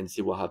collection, and then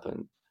see what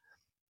happens.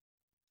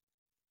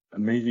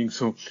 Amazing.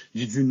 So,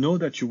 did you know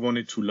that you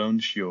wanted to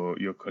launch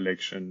your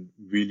collection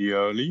really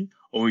early,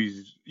 or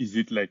is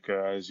it like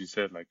as you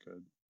said, like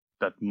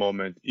that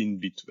moment in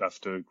between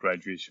after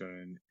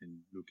graduation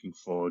and looking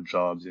for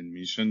jobs and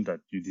mission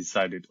that you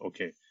decided,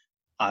 okay,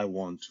 I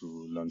want to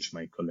launch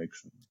my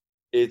collection?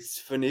 It's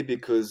funny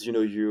because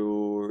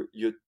you're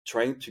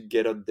trying to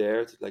get out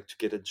there to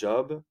get a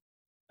job.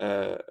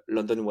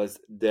 London was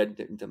dead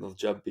in terms of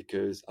job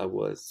because I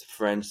was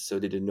French, so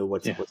they didn't know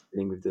what Yeah. was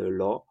happening with the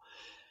law.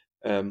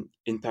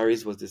 In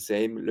Paris was the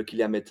same.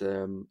 Luckily, I met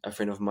a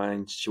friend of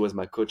mine. She was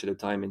my coach at the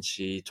time, and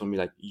she told me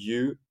like,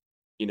 "You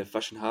in a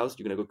fashion house,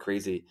 you're gonna go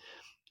crazy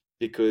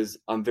because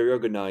I'm very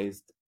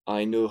organized.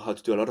 I know how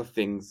to do a lot of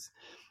things,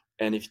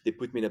 and if they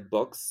put me in a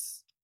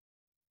box,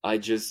 I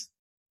just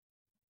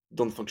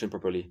don't function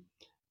properly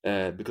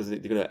because they're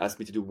gonna ask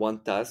me to do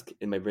one task,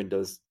 and my brain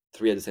does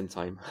three at the same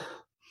time."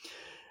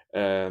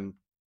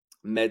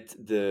 Met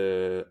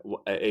the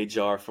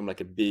HR from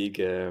like a big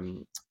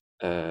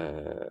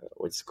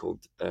what's it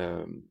called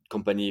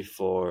company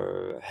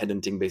for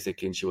headhunting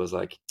basically, and she was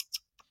like,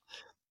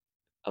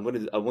 I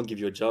won't give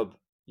you a job,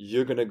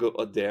 you're gonna go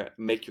out there,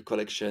 make your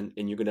collection,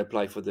 and you're gonna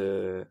apply for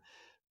the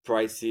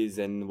prices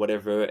and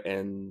whatever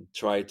and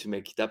try to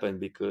make it happen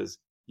because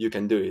you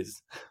can do it.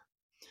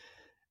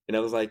 And I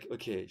was like,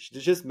 okay, she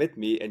just met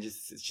me and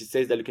she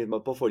says that looking at my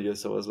portfolio,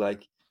 so I was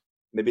like,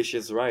 maybe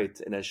she's right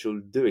and I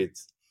should do it.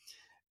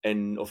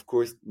 And of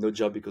course, no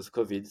job because of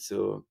COVID.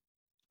 So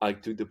I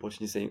took the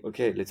opportunity saying,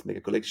 okay, let's make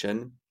a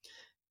collection.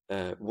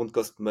 Won't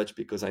cost much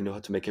because I know how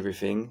to make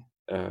everything,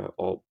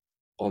 or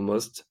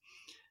almost.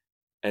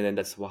 And then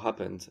that's what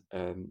happened.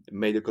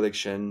 Made a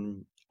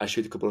collection. I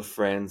showed a couple of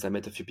friends. I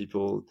met a few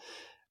people,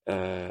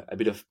 a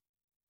bit of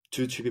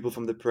two, three people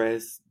from the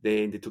press.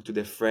 They talked to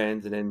their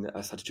friends, and then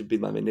I started to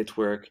build my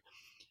network.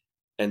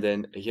 And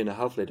then a year and a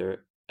half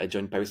later, I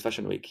joined Paris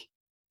Fashion Week.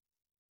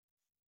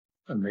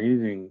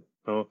 Amazing.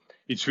 So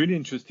it's really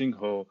interesting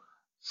how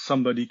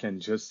somebody can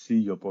just see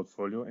your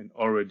portfolio and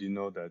already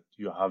know that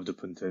you have the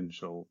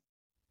potential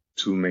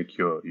to make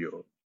your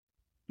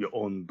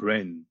own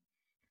brand.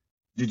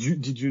 Did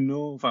you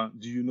know?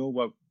 Do you know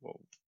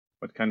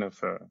what kind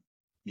of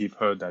give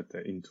her that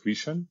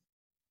intuition?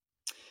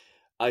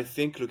 I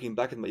think looking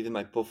back at even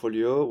my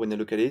portfolio, when I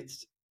look at it,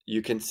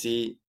 you can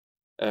see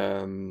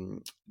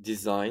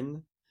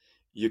design,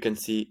 you can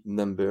see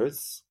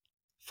numbers,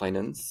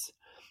 finance,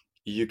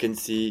 you can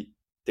see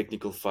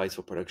technical files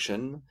for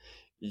production,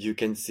 you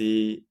can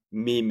see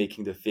me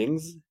making the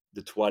things,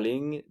 the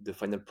toiling, the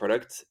final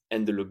product,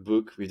 and the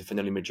lookbook with the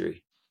final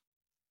imagery.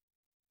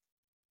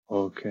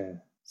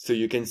 Okay. So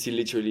you can see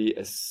literally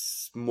a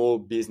small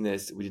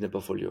business within a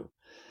portfolio.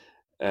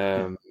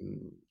 Yeah.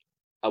 Um,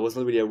 I was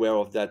not really aware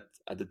of that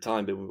at the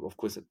time, but of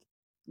course,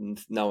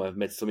 now I've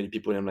met so many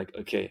people, and I'm like,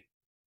 okay,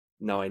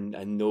 now I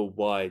know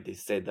why they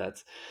said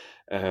that.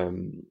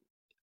 Um,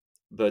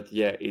 but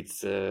yeah,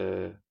 it's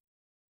and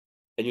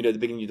at the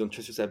beginning you don't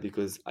trust yourself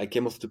because I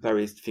came also to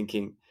Paris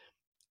thinking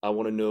I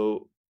want to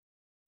know,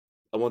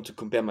 I want to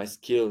compare my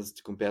skills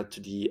to compare to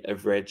the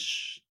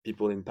average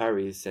people in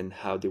Paris and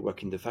how they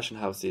work in the fashion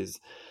houses.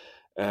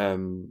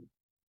 Um,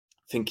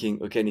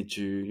 Thinking, okay, I need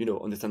to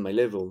understand my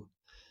level.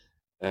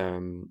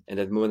 And at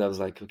the moment I was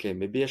like, okay,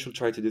 maybe I should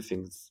try to do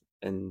things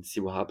and see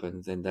what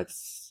happens. And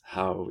that's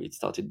how it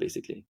started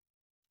basically.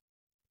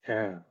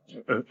 Yeah,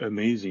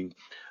 amazing.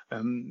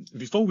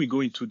 Before we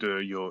go into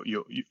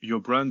your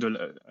brand,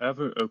 I have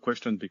a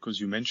question because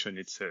you mentioned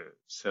it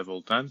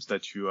several times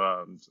that you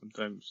are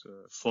sometimes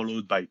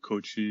followed by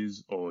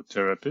coaches or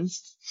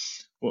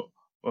therapists. Well,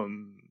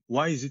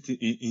 why is it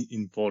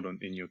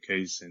important in your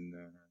case, and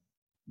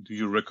do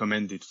you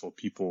recommend it for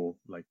people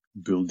like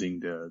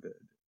building the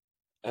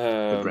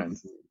Um,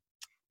 brand?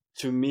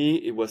 to me,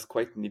 it was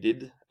quite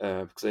needed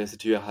because I said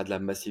to you, I had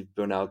like massive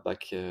burnout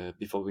back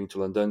before going to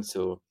London.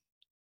 So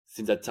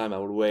since that time, I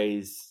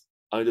always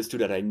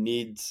understood that I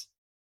need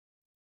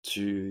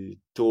to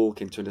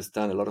talk and to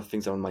understand a lot of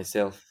things around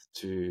myself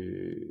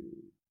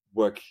to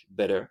work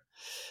better.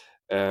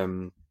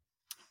 Um,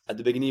 at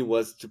the beginning it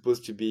was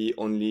supposed to be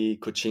only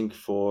coaching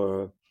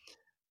for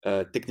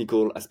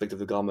technical aspect of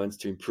the garments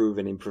to improve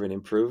and improve and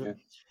improve. Yeah.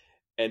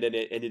 And then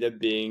it ended up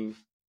being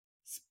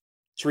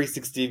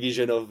 360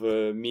 vision of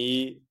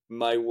me,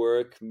 my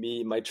work,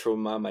 me, my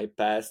trauma, my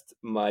past,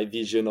 my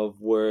vision of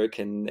work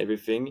and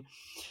everything.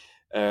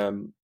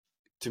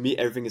 To me,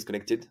 everything is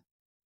connected.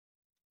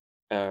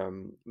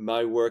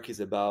 My work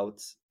is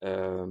about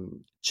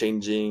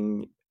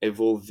changing,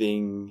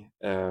 evolving,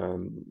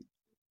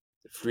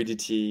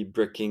 fluidity,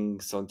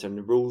 breaking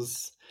certain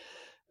rules.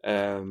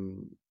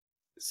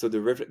 So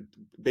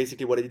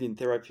basically what I did in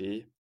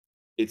therapy,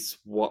 it's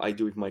what I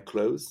do with my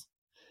clothes.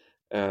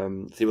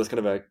 So it was kind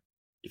of a,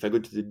 if I go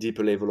to the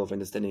deeper level of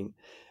understanding,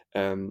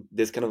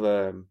 there's kind of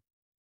a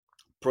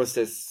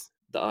process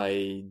that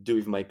I do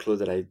with my clothes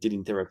that I did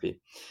in therapy.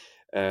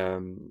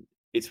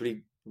 It's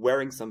really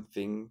wearing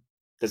something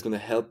that's going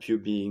to help you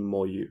being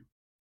more you.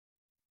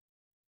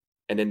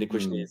 And then the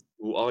question is,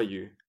 who are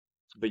you?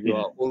 But you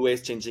Yeah. are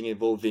always changing,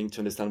 evolving to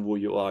understand who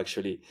you are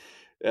actually.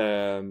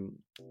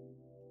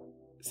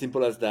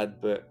 Simple as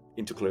that, but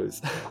into clothes.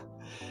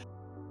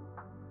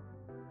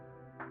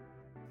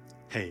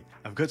 Hey,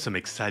 I've got some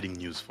exciting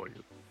news for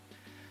you.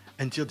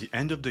 Until the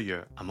end of the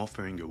year, I'm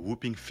offering a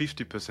whopping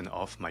 50%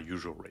 off my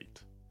usual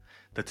rate.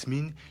 That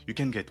means you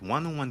can get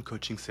one-on-one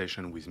coaching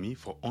session with me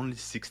for only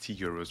 60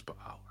 euros per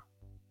hour.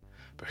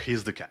 But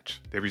here's the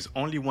catch. There is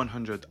only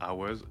 100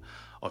 hours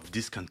of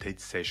discounted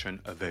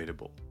session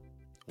available.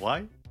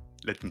 Why?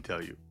 Let me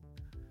tell you.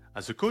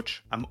 As a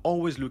coach, I'm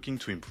always looking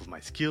to improve my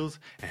skills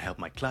and help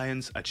my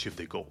clients achieve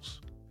their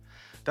goals.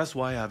 That's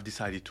why I've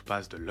decided to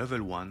pass the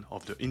level 1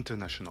 of the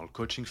International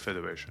Coaching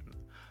Federation,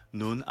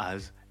 known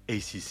as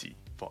ACC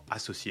for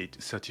Associate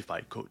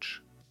Certified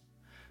Coach.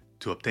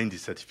 To obtain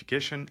this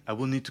certification, I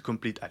will need to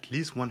complete at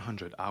least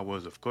 100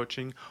 hours of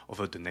coaching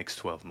over the next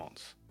 12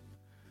 months.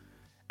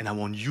 And I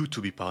want you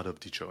to be part of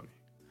the journey.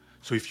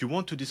 So if you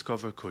want to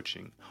discover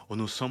coaching or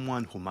know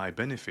someone who might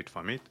benefit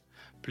from it,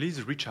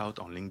 please reach out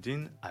on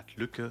LinkedIn at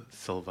Luca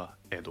Silva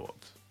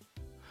Edwards.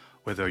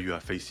 Whether you are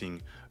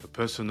facing a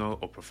personal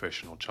or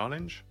professional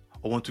challenge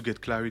or want to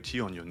get clarity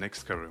on your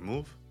next career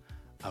move,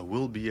 I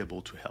will be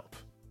able to help.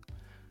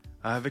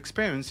 I have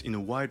experience in a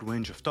wide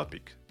range of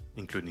topics,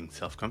 including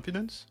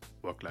self-confidence,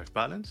 work-life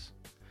balance,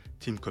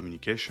 team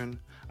communication,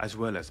 as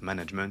well as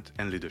management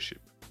and leadership.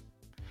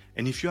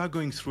 And if you are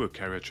going through a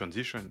career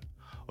transition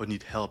or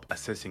need help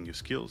assessing your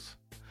skills,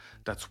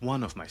 that's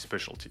one of my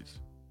specialties.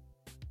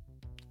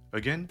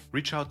 Again,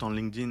 reach out on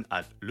LinkedIn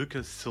at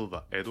Lucas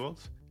Silva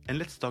Edwards and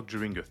let's talk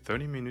during a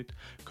 30-minute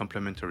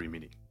complimentary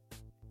meeting.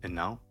 And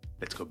now,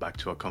 let's go back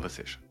to our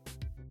conversation.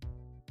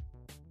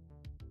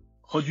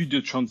 How do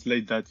you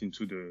translate that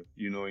into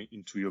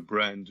into your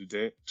brand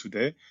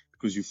today?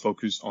 Because you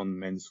focus on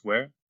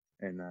menswear,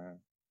 and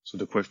so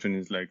the question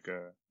is like,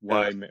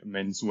 why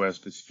menswear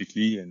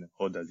specifically, and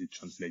how does it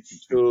translate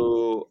into?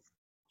 So,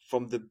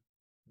 from the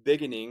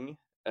beginning,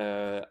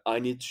 I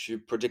need to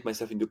project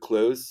myself into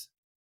clothes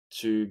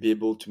to be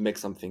able to make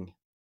something.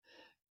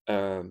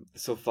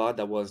 So far,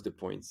 that was the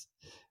point.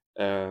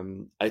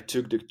 I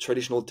took the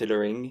traditional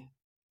tailoring,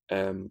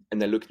 and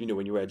I looked,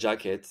 when you wear a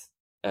jacket,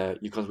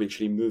 you can't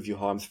actually move your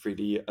arms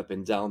freely up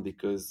and down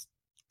because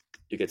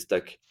you get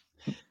stuck.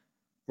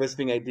 First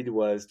thing I did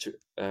was to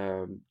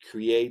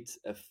create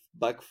a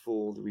back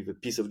fold with a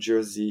piece of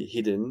jersey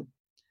hidden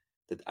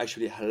that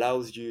actually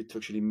allows you to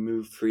actually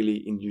move freely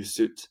in your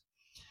suit.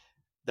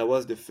 That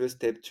was the first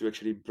step to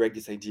actually break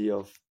this idea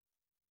of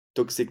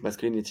toxic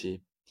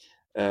masculinity.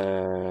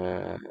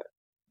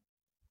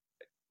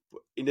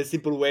 In a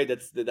simple way,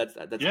 that's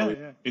how it.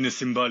 Yeah, in a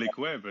symbolic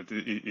way, but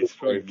it's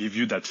true. It gives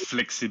you that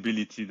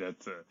flexibility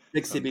that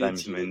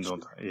sometimes men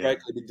don't. Break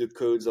a bit the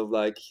codes of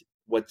like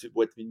what it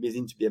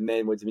means to be a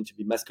man, what it means to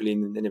be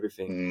masculine, and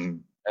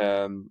everything.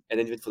 And then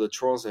even for the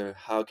trouser,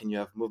 how can you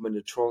have movement in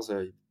the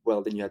trouser?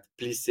 Well, then you had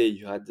plissé,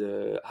 you had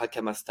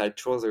hakama style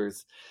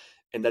trousers,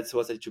 and that's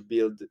what I started to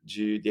build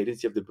the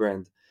identity of the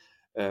brand.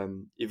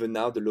 Even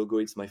now, the logo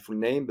is my full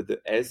name, but the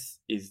S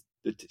is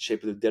the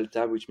shape of the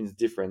delta, which means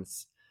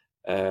difference.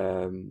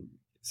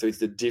 So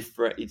it's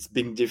it's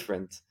being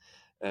different.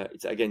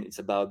 It's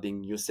about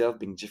being yourself,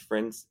 being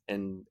different,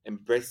 and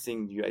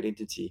embracing your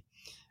identity.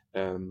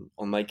 On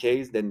my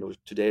case, then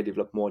today I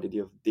develop more the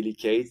idea of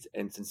delicate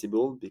and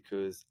sensible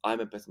because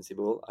I'm a person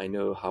sensible. I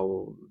know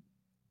how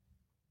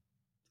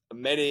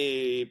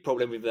many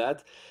problems with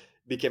that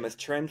became a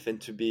strength, and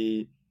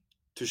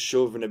to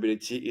show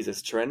vulnerability is a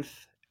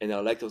strength. And I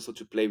like also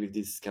to play with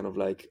these kind of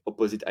like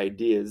opposite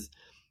ideas.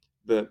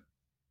 But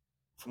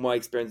from my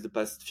experience the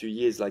past few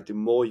years, like the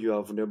more you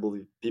are vulnerable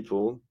with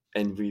people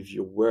and with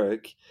your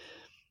work,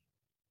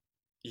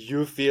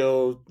 you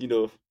feel,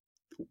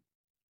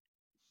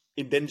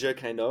 in danger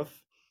kind of.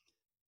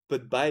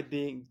 But by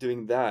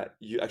doing that,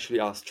 you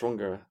actually are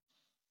stronger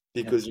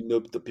because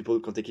the people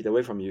can't take it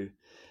away from you.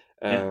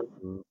 And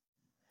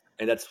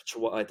that's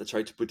what I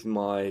try to put in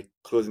my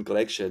clothing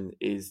collection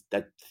is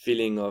that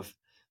feeling of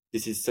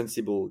this is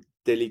sensible,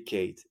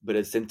 delicate, but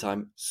at the same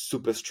time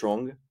super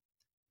strong.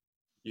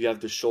 you have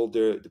the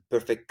shoulder, the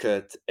perfect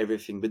cut,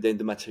 everything, but then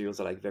the materials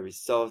are like very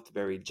soft,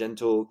 very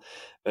gentle.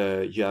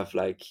 You have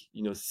like,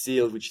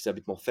 seal, which is a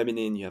bit more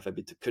feminine. You have a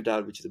bit of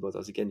cutout, which is about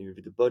us again, you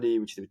have the body,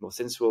 which is a bit more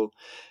sensual.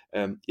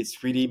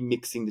 It's really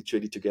mixing the two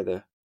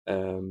together.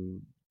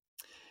 And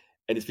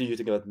it's really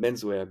interesting about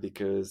menswear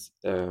because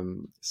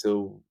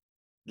so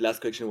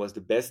last collection was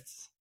the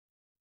best,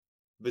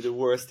 but the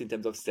worst in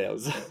terms of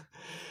sales.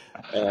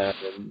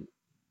 um,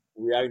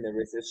 we are in a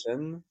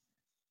recession,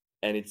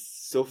 and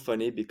it's so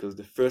funny because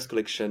the first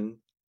collection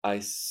I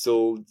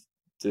sold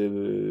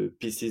the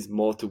pieces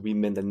more to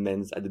women than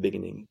men's at the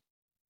beginning.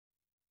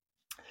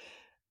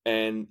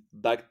 And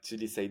back to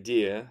this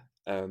idea,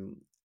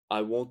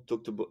 I want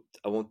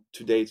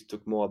today to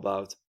talk more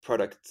about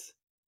product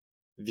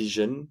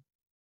vision,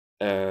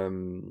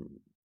 and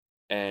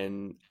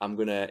I'm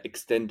gonna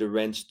extend the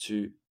range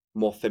to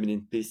more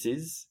feminine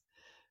pieces.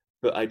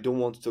 But I don't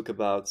want to talk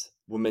about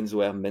women's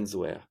wear,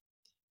 menswear,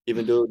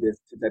 even though there's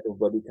two type of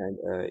body kind.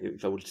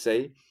 If I would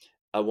say,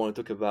 I want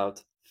to talk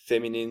about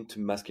feminine to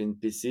masculine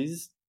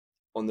pieces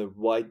on a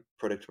wide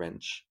product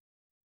range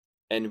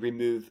and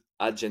remove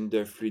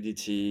agender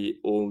fluidity,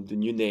 all the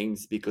new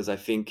names, because I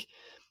think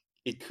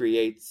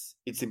it's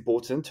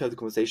important to have the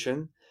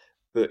conversation,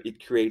 but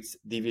it creates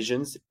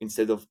divisions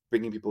instead of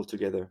bringing people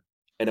together.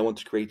 And I want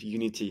to create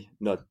unity,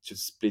 not to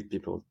split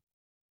people.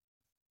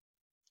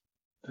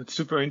 That's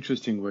super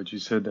interesting what you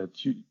said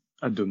that you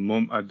at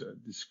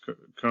this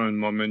current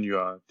moment you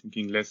are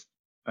thinking less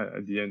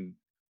at the end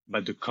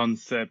about the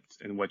concept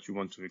and what you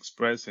want to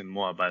express and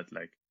more about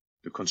like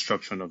the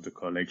construction of the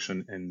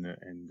collection and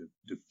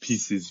the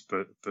pieces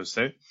per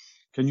se.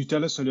 Can you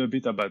tell us a little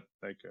bit about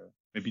like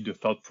maybe the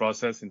thought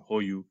process and how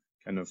you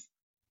kind of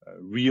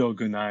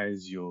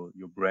reorganize your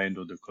brand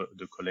or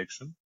the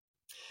collection?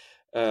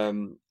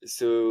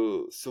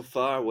 So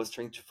far I was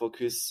trying to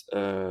focus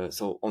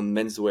on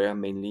menswear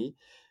mainly,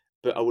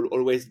 but I will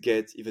always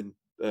get even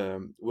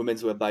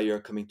women's wear buyer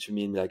coming to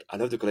me and like, I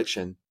love the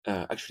collection.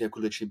 Actually, I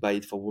could actually buy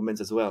it for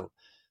women's as well.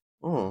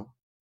 Oh,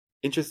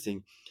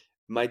 interesting.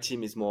 My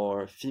team is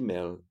more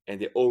female, and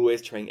they're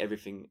always trying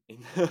everything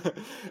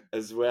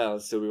as well.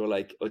 So we were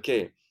like,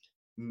 okay,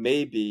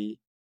 maybe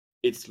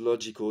it's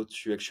logical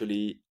to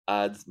actually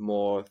add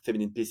more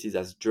feminine pieces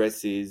as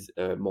dresses,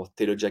 more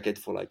tailor jacket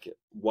for like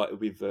what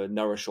with a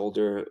narrow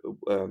shoulder,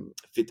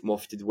 more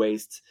fitted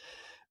waist,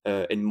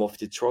 and more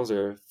fitted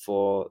trouser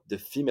for the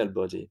female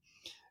body.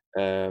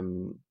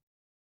 Um,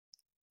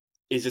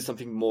 it's just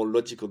something more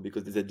logical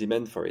because there's a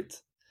demand for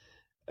it,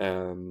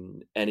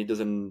 and it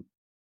doesn't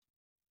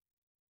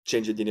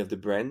change the DNA of the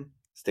brand.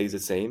 Stays the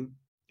same.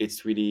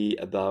 It's really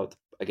about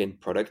again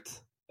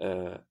product,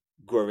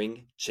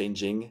 growing,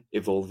 changing,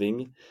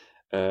 evolving.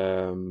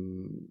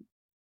 Um,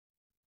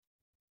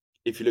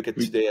 if you look at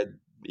today at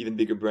even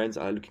bigger brands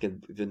are looking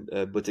at even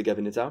Bottega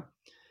Veneta,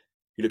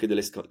 you look at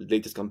the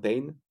latest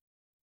campaign,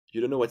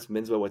 you don't know what's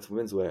menswear, what's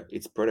women's wear.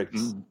 It's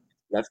products,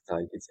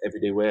 lifestyle, it's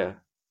everyday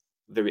wear,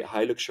 very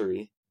high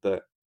luxury,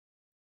 but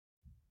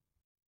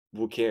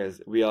who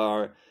cares?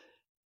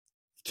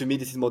 To me,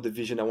 this is more the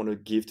vision I want to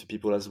give to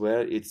people as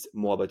well. It's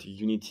more about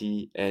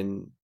unity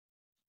and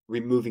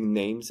removing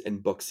names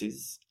and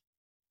boxes.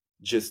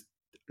 Just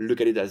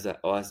look at it as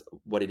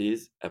what it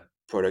is, a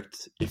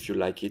product. If you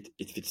like it,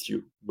 it fits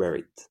you, wear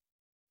it.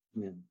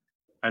 Yeah.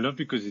 I love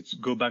because it's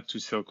go back to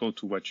circle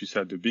to what you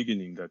said at the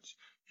beginning, that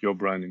your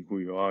brand and who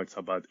you are, it's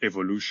about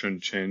evolution,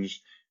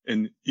 change,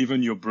 and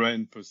even your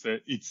brand per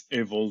se, it's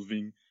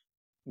evolving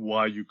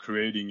while you're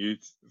creating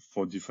it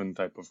for different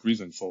type of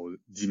reasons, for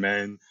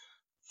demand,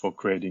 for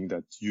creating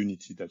that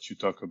unity that you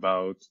talk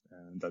about,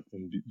 and that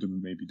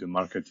maybe the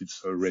market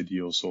is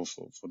ready also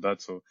for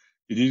that. So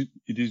it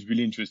is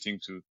really interesting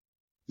to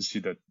see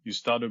that you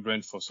start a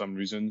brand for some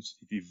reasons,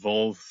 it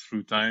evolves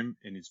through time,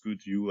 and it's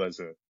good you as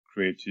a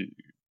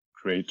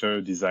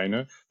creator,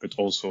 designer, but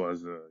also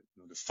as the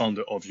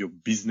founder of your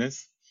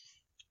business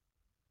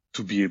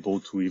to be able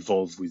to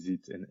evolve with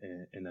it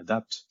and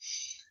adapt.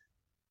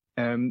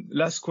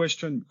 Last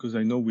question, because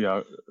I know we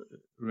are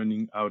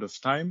running out of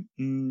time.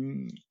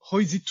 How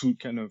is it to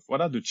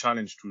what are the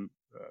challenges to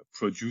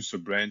produce a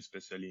brand,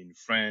 especially in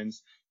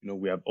France?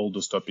 We have all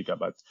those topics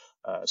about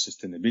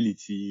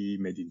sustainability,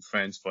 made in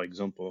France, for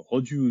example. How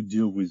do you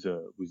deal with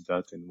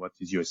that, and what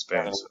is your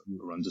experience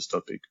around this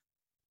topic?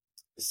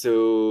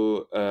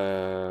 So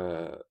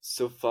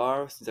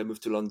far, since I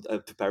moved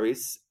to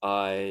Paris,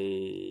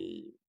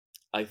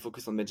 I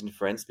focused on made in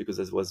France because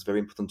that was very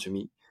important to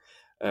me.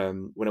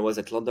 When I was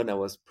at London, I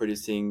was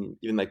producing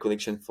even my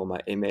collection for my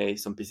MA,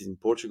 some pieces in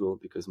Portugal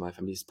because my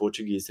family is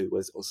Portuguese. So it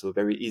was also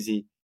very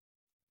easy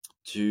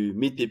to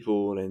meet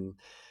people. And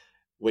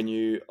when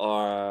you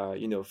are,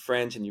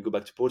 French and you go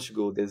back to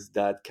Portugal, there's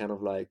that kind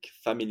of like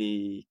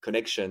family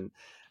connection.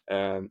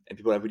 And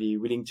people are really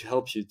willing to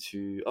help you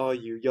oh,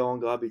 you're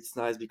young, oh, it's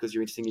nice because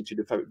you're interested into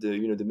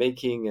the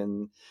making.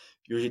 And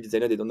usually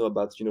designer, they don't know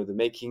about, the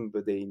making,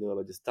 but they know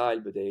about the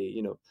style, but they,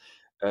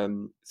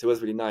 so it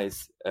was really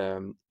nice.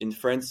 In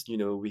France,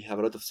 we have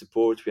a lot of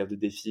support. We have the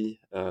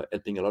Defi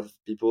helping a lot of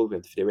people. We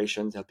have the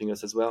federations helping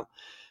us as well.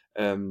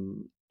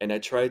 and I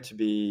try to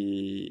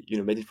be,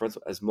 made in France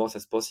as much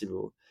as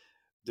possible.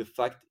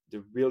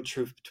 The real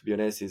truth, to be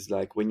honest, is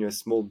like when you're a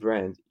small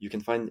brand, you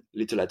can find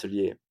little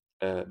atelier,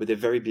 but they're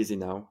very busy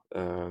now,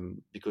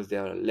 because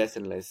there are less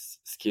and less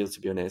skills,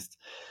 to be honest.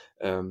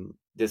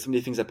 There's so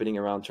many things happening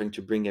around trying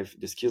to bring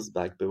the skills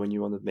back, but when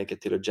you want to make a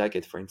tailored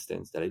jacket, for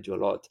instance, that I do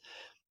a lot,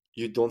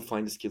 you don't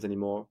find the skills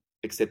anymore,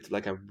 except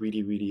like a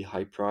really, really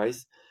high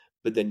price.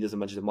 But then it doesn't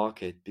match the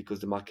market, because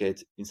the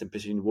market,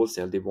 especially in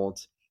wholesale, they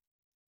want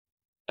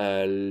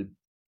a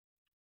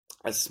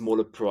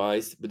smaller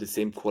price but the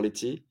same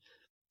quality.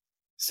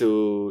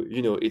 So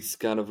it's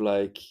kind of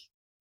like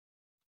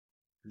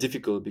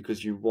difficult,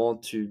 because you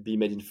want to be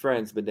made in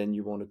France, but then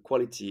you want a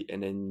quality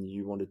and then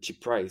you want a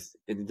cheap price,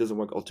 and it doesn't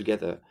work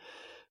altogether.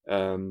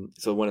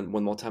 So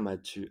one more time, I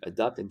had to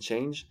adapt and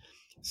change.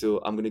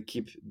 So I'm gonna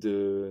keep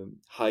the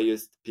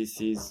highest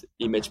pieces,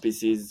 image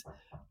pieces,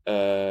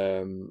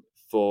 um,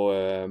 for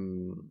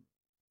um,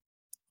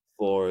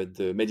 for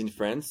the made in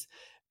France,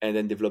 and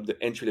then develop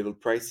the entry level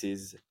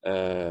prices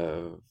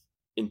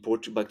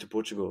back to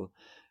Portugal,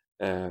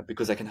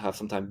 because I can have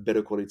sometimes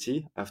better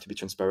quality. I have to be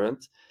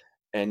transparent,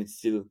 and it's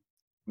still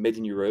made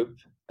in Europe.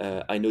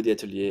 I know the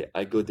atelier.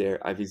 I go there.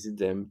 I visit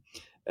them,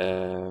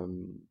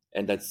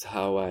 and that's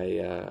how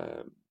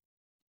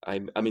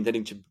I'm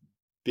intending to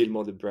build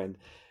more the brand.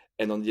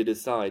 And on the other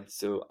side,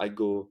 so I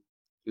go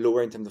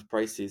lower in terms of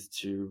prices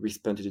to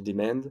respond to the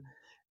demand.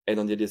 And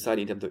on the other side,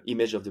 in terms of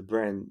image of the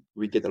brand,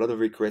 we get a lot of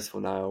requests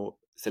for now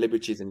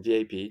celebrities and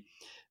VIP.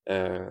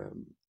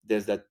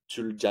 There's that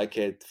tulle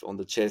jacket on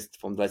the chest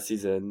from last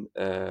season,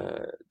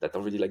 that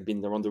already like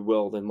been around the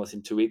world almost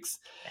in 2 weeks.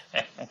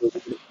 So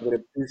I'm gonna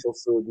push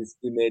also this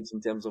image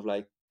in terms of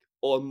like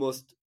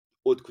almost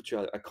haute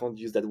couture. I can't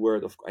use that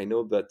word, I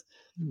know, but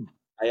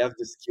I have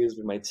the skills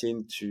with my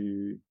team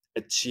to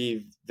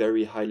achieve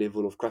very high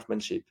level of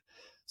craftsmanship.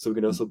 So we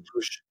can also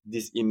push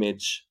this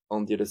image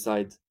on the other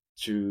side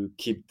to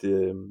keep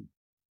the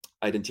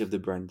identity of the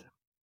brand.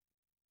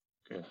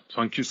 Okay.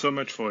 Thank you so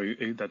much for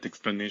that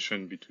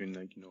explanation between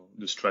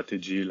the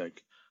strategy,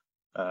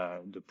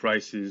 the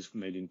prices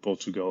made in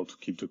Portugal to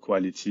keep the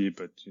quality,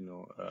 but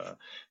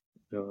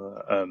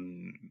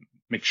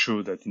make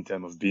sure that in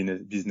terms of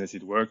business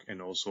it work,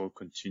 and also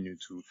continue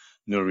to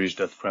nourish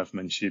that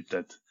craftsmanship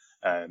that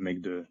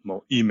make the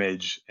more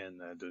image and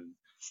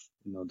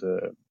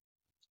the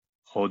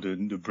how the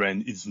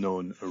brand is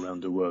known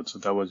around the world. So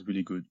that was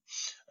really good.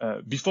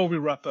 Before we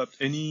wrap up,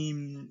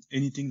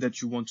 anything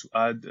that you want to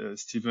add,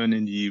 Stephen?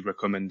 Any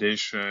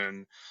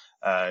recommendation,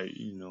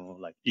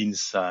 like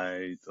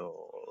insight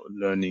or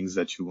learnings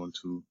that you want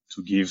to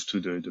give to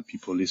the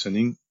people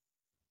listening?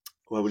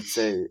 Well, I would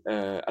say,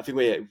 I think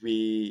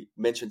we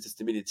mentioned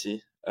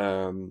sustainability.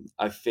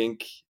 I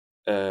think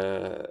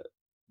the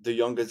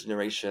youngest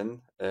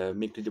generation,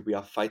 mainly that we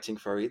are fighting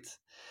for it.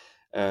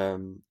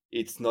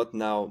 It's not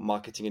now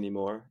marketing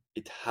anymore.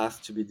 It has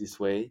to be this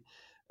way.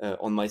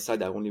 On my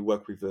side, I only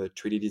work with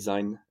 3D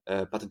design,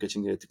 pattern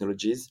cutting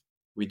technologies.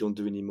 We don't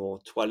do any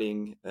more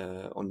toiling,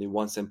 only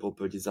one sample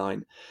per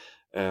design.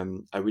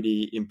 I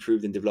really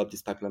improved and developed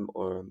this pipeline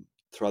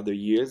throughout the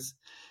years.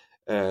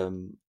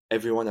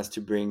 Everyone has to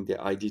bring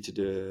their ID to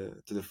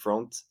the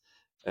front.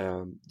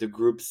 The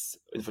groups,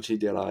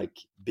 unfortunately, they're like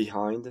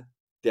behind.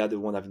 They are the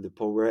one having the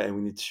power, and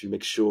we need to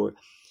make sure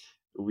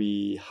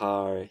we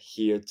are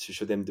here to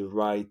show them the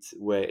right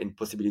way and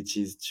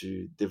possibilities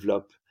to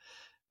develop,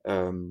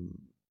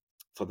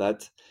 for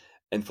that.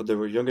 And for the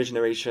younger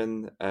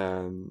generation,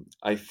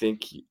 I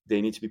think they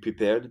need to be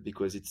prepared,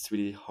 because it's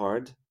really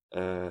hard.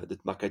 The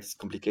market is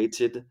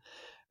complicated.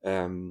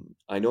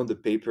 I know on the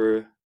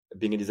paper,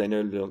 being a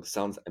designer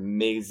sounds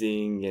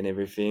amazing and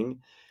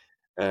everything.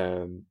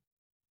 Um,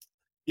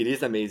 it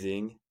is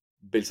amazing,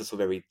 but it's also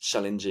very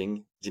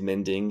challenging,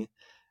 demanding,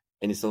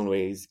 and it's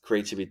always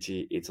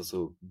creativity. It's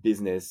also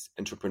business,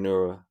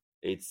 entrepreneur.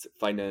 It's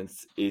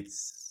finance.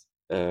 It's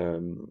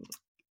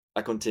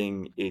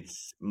accounting.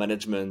 It's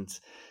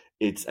management.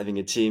 It's having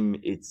a team.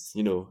 It's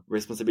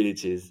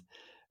responsibilities.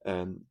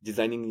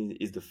 Designing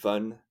is the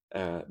fun,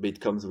 but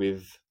it comes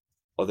with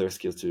other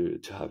skills to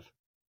have.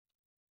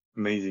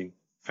 Amazing.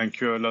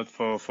 Thank you a lot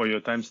for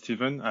your time,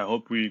 Stephen. I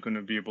hope we're going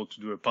to be able to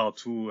do a part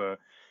two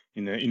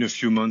in a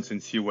few months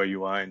and see where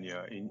you are in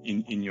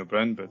your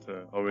brand. But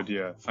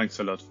already, thanks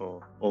a lot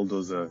for all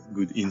those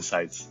good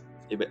insights.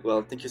 Yeah,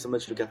 well, thank you so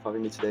much, Luca, for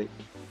having me today.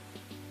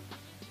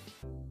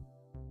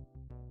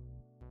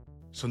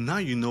 So now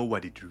you know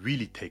what it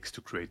really takes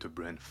to create a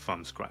brand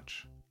from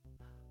scratch.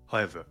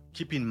 However,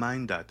 keep in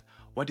mind that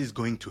what is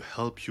going to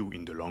help you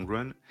in the long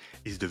run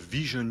is the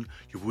vision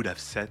you would have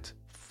set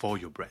for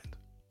your brand.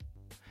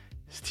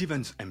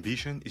 Stephen's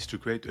ambition is to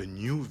create a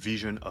new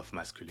vision of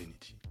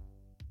masculinity.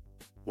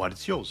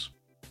 What's yours?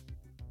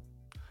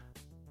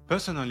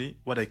 Personally,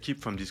 what I keep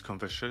from this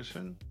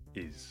conversation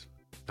is,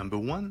 number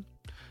one,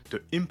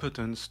 the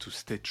importance to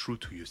stay true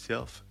to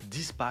yourself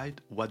despite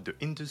what the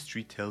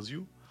industry tells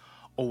you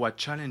or what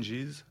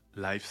challenges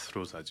life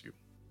throws at you.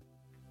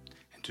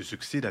 And to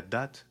succeed at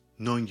that,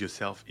 knowing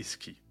yourself is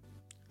key.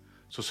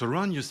 So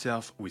surround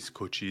yourself with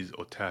coaches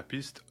or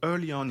therapists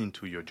early on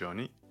into your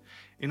journey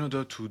in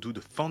order to do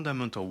the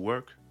fundamental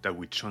work that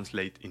will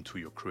translate into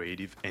your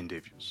creative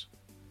endeavors.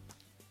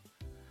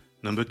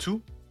 Number 2,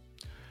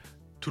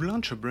 to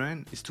launch a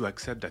brand is to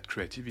accept that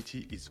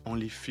creativity is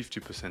only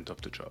 50%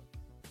 of the job.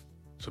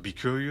 So be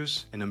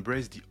curious and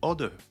embrace the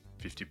other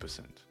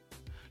 50%.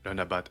 Learn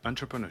about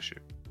entrepreneurship,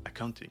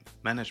 accounting,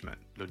 management,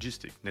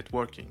 logistics,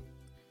 networking.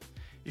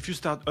 If you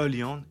start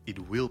early on, it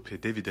will pay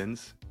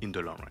dividends in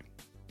the long run.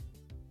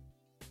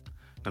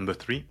 Number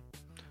 3,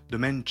 the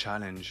main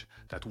challenge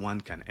that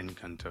one can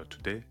encounter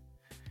today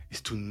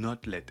is to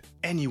not let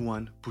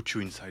anyone put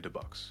you inside a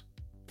box.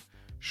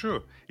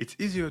 Sure, it's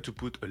easier to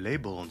put a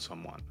label on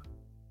someone,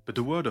 but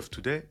the world of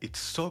today is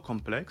so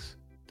complex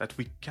that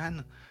we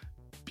can't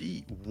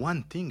be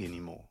one thing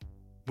anymore.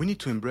 We need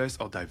to embrace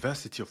our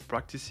diversity of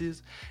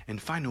practices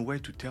and find a way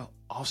to tell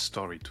our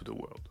story to the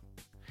world.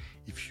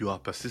 If you are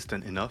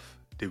persistent enough,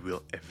 they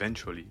will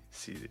eventually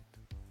see it.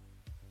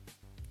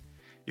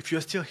 If you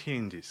are still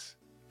hearing this,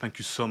 thank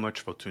you so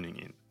much for tuning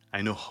in.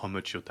 I know how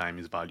much your time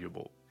is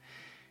valuable.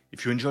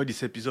 If you enjoyed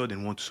this episode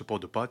and want to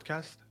support the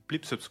podcast,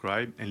 please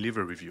subscribe and leave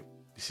a review.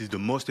 This is the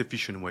most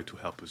efficient way to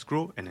help us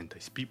grow and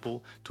entice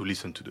people to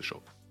listen to the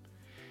show.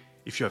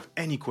 If you have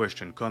any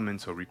questions,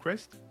 comments, or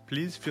requests,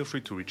 please feel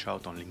free to reach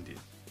out on LinkedIn.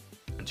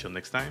 Until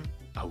next time,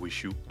 I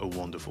wish you a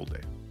wonderful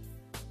day.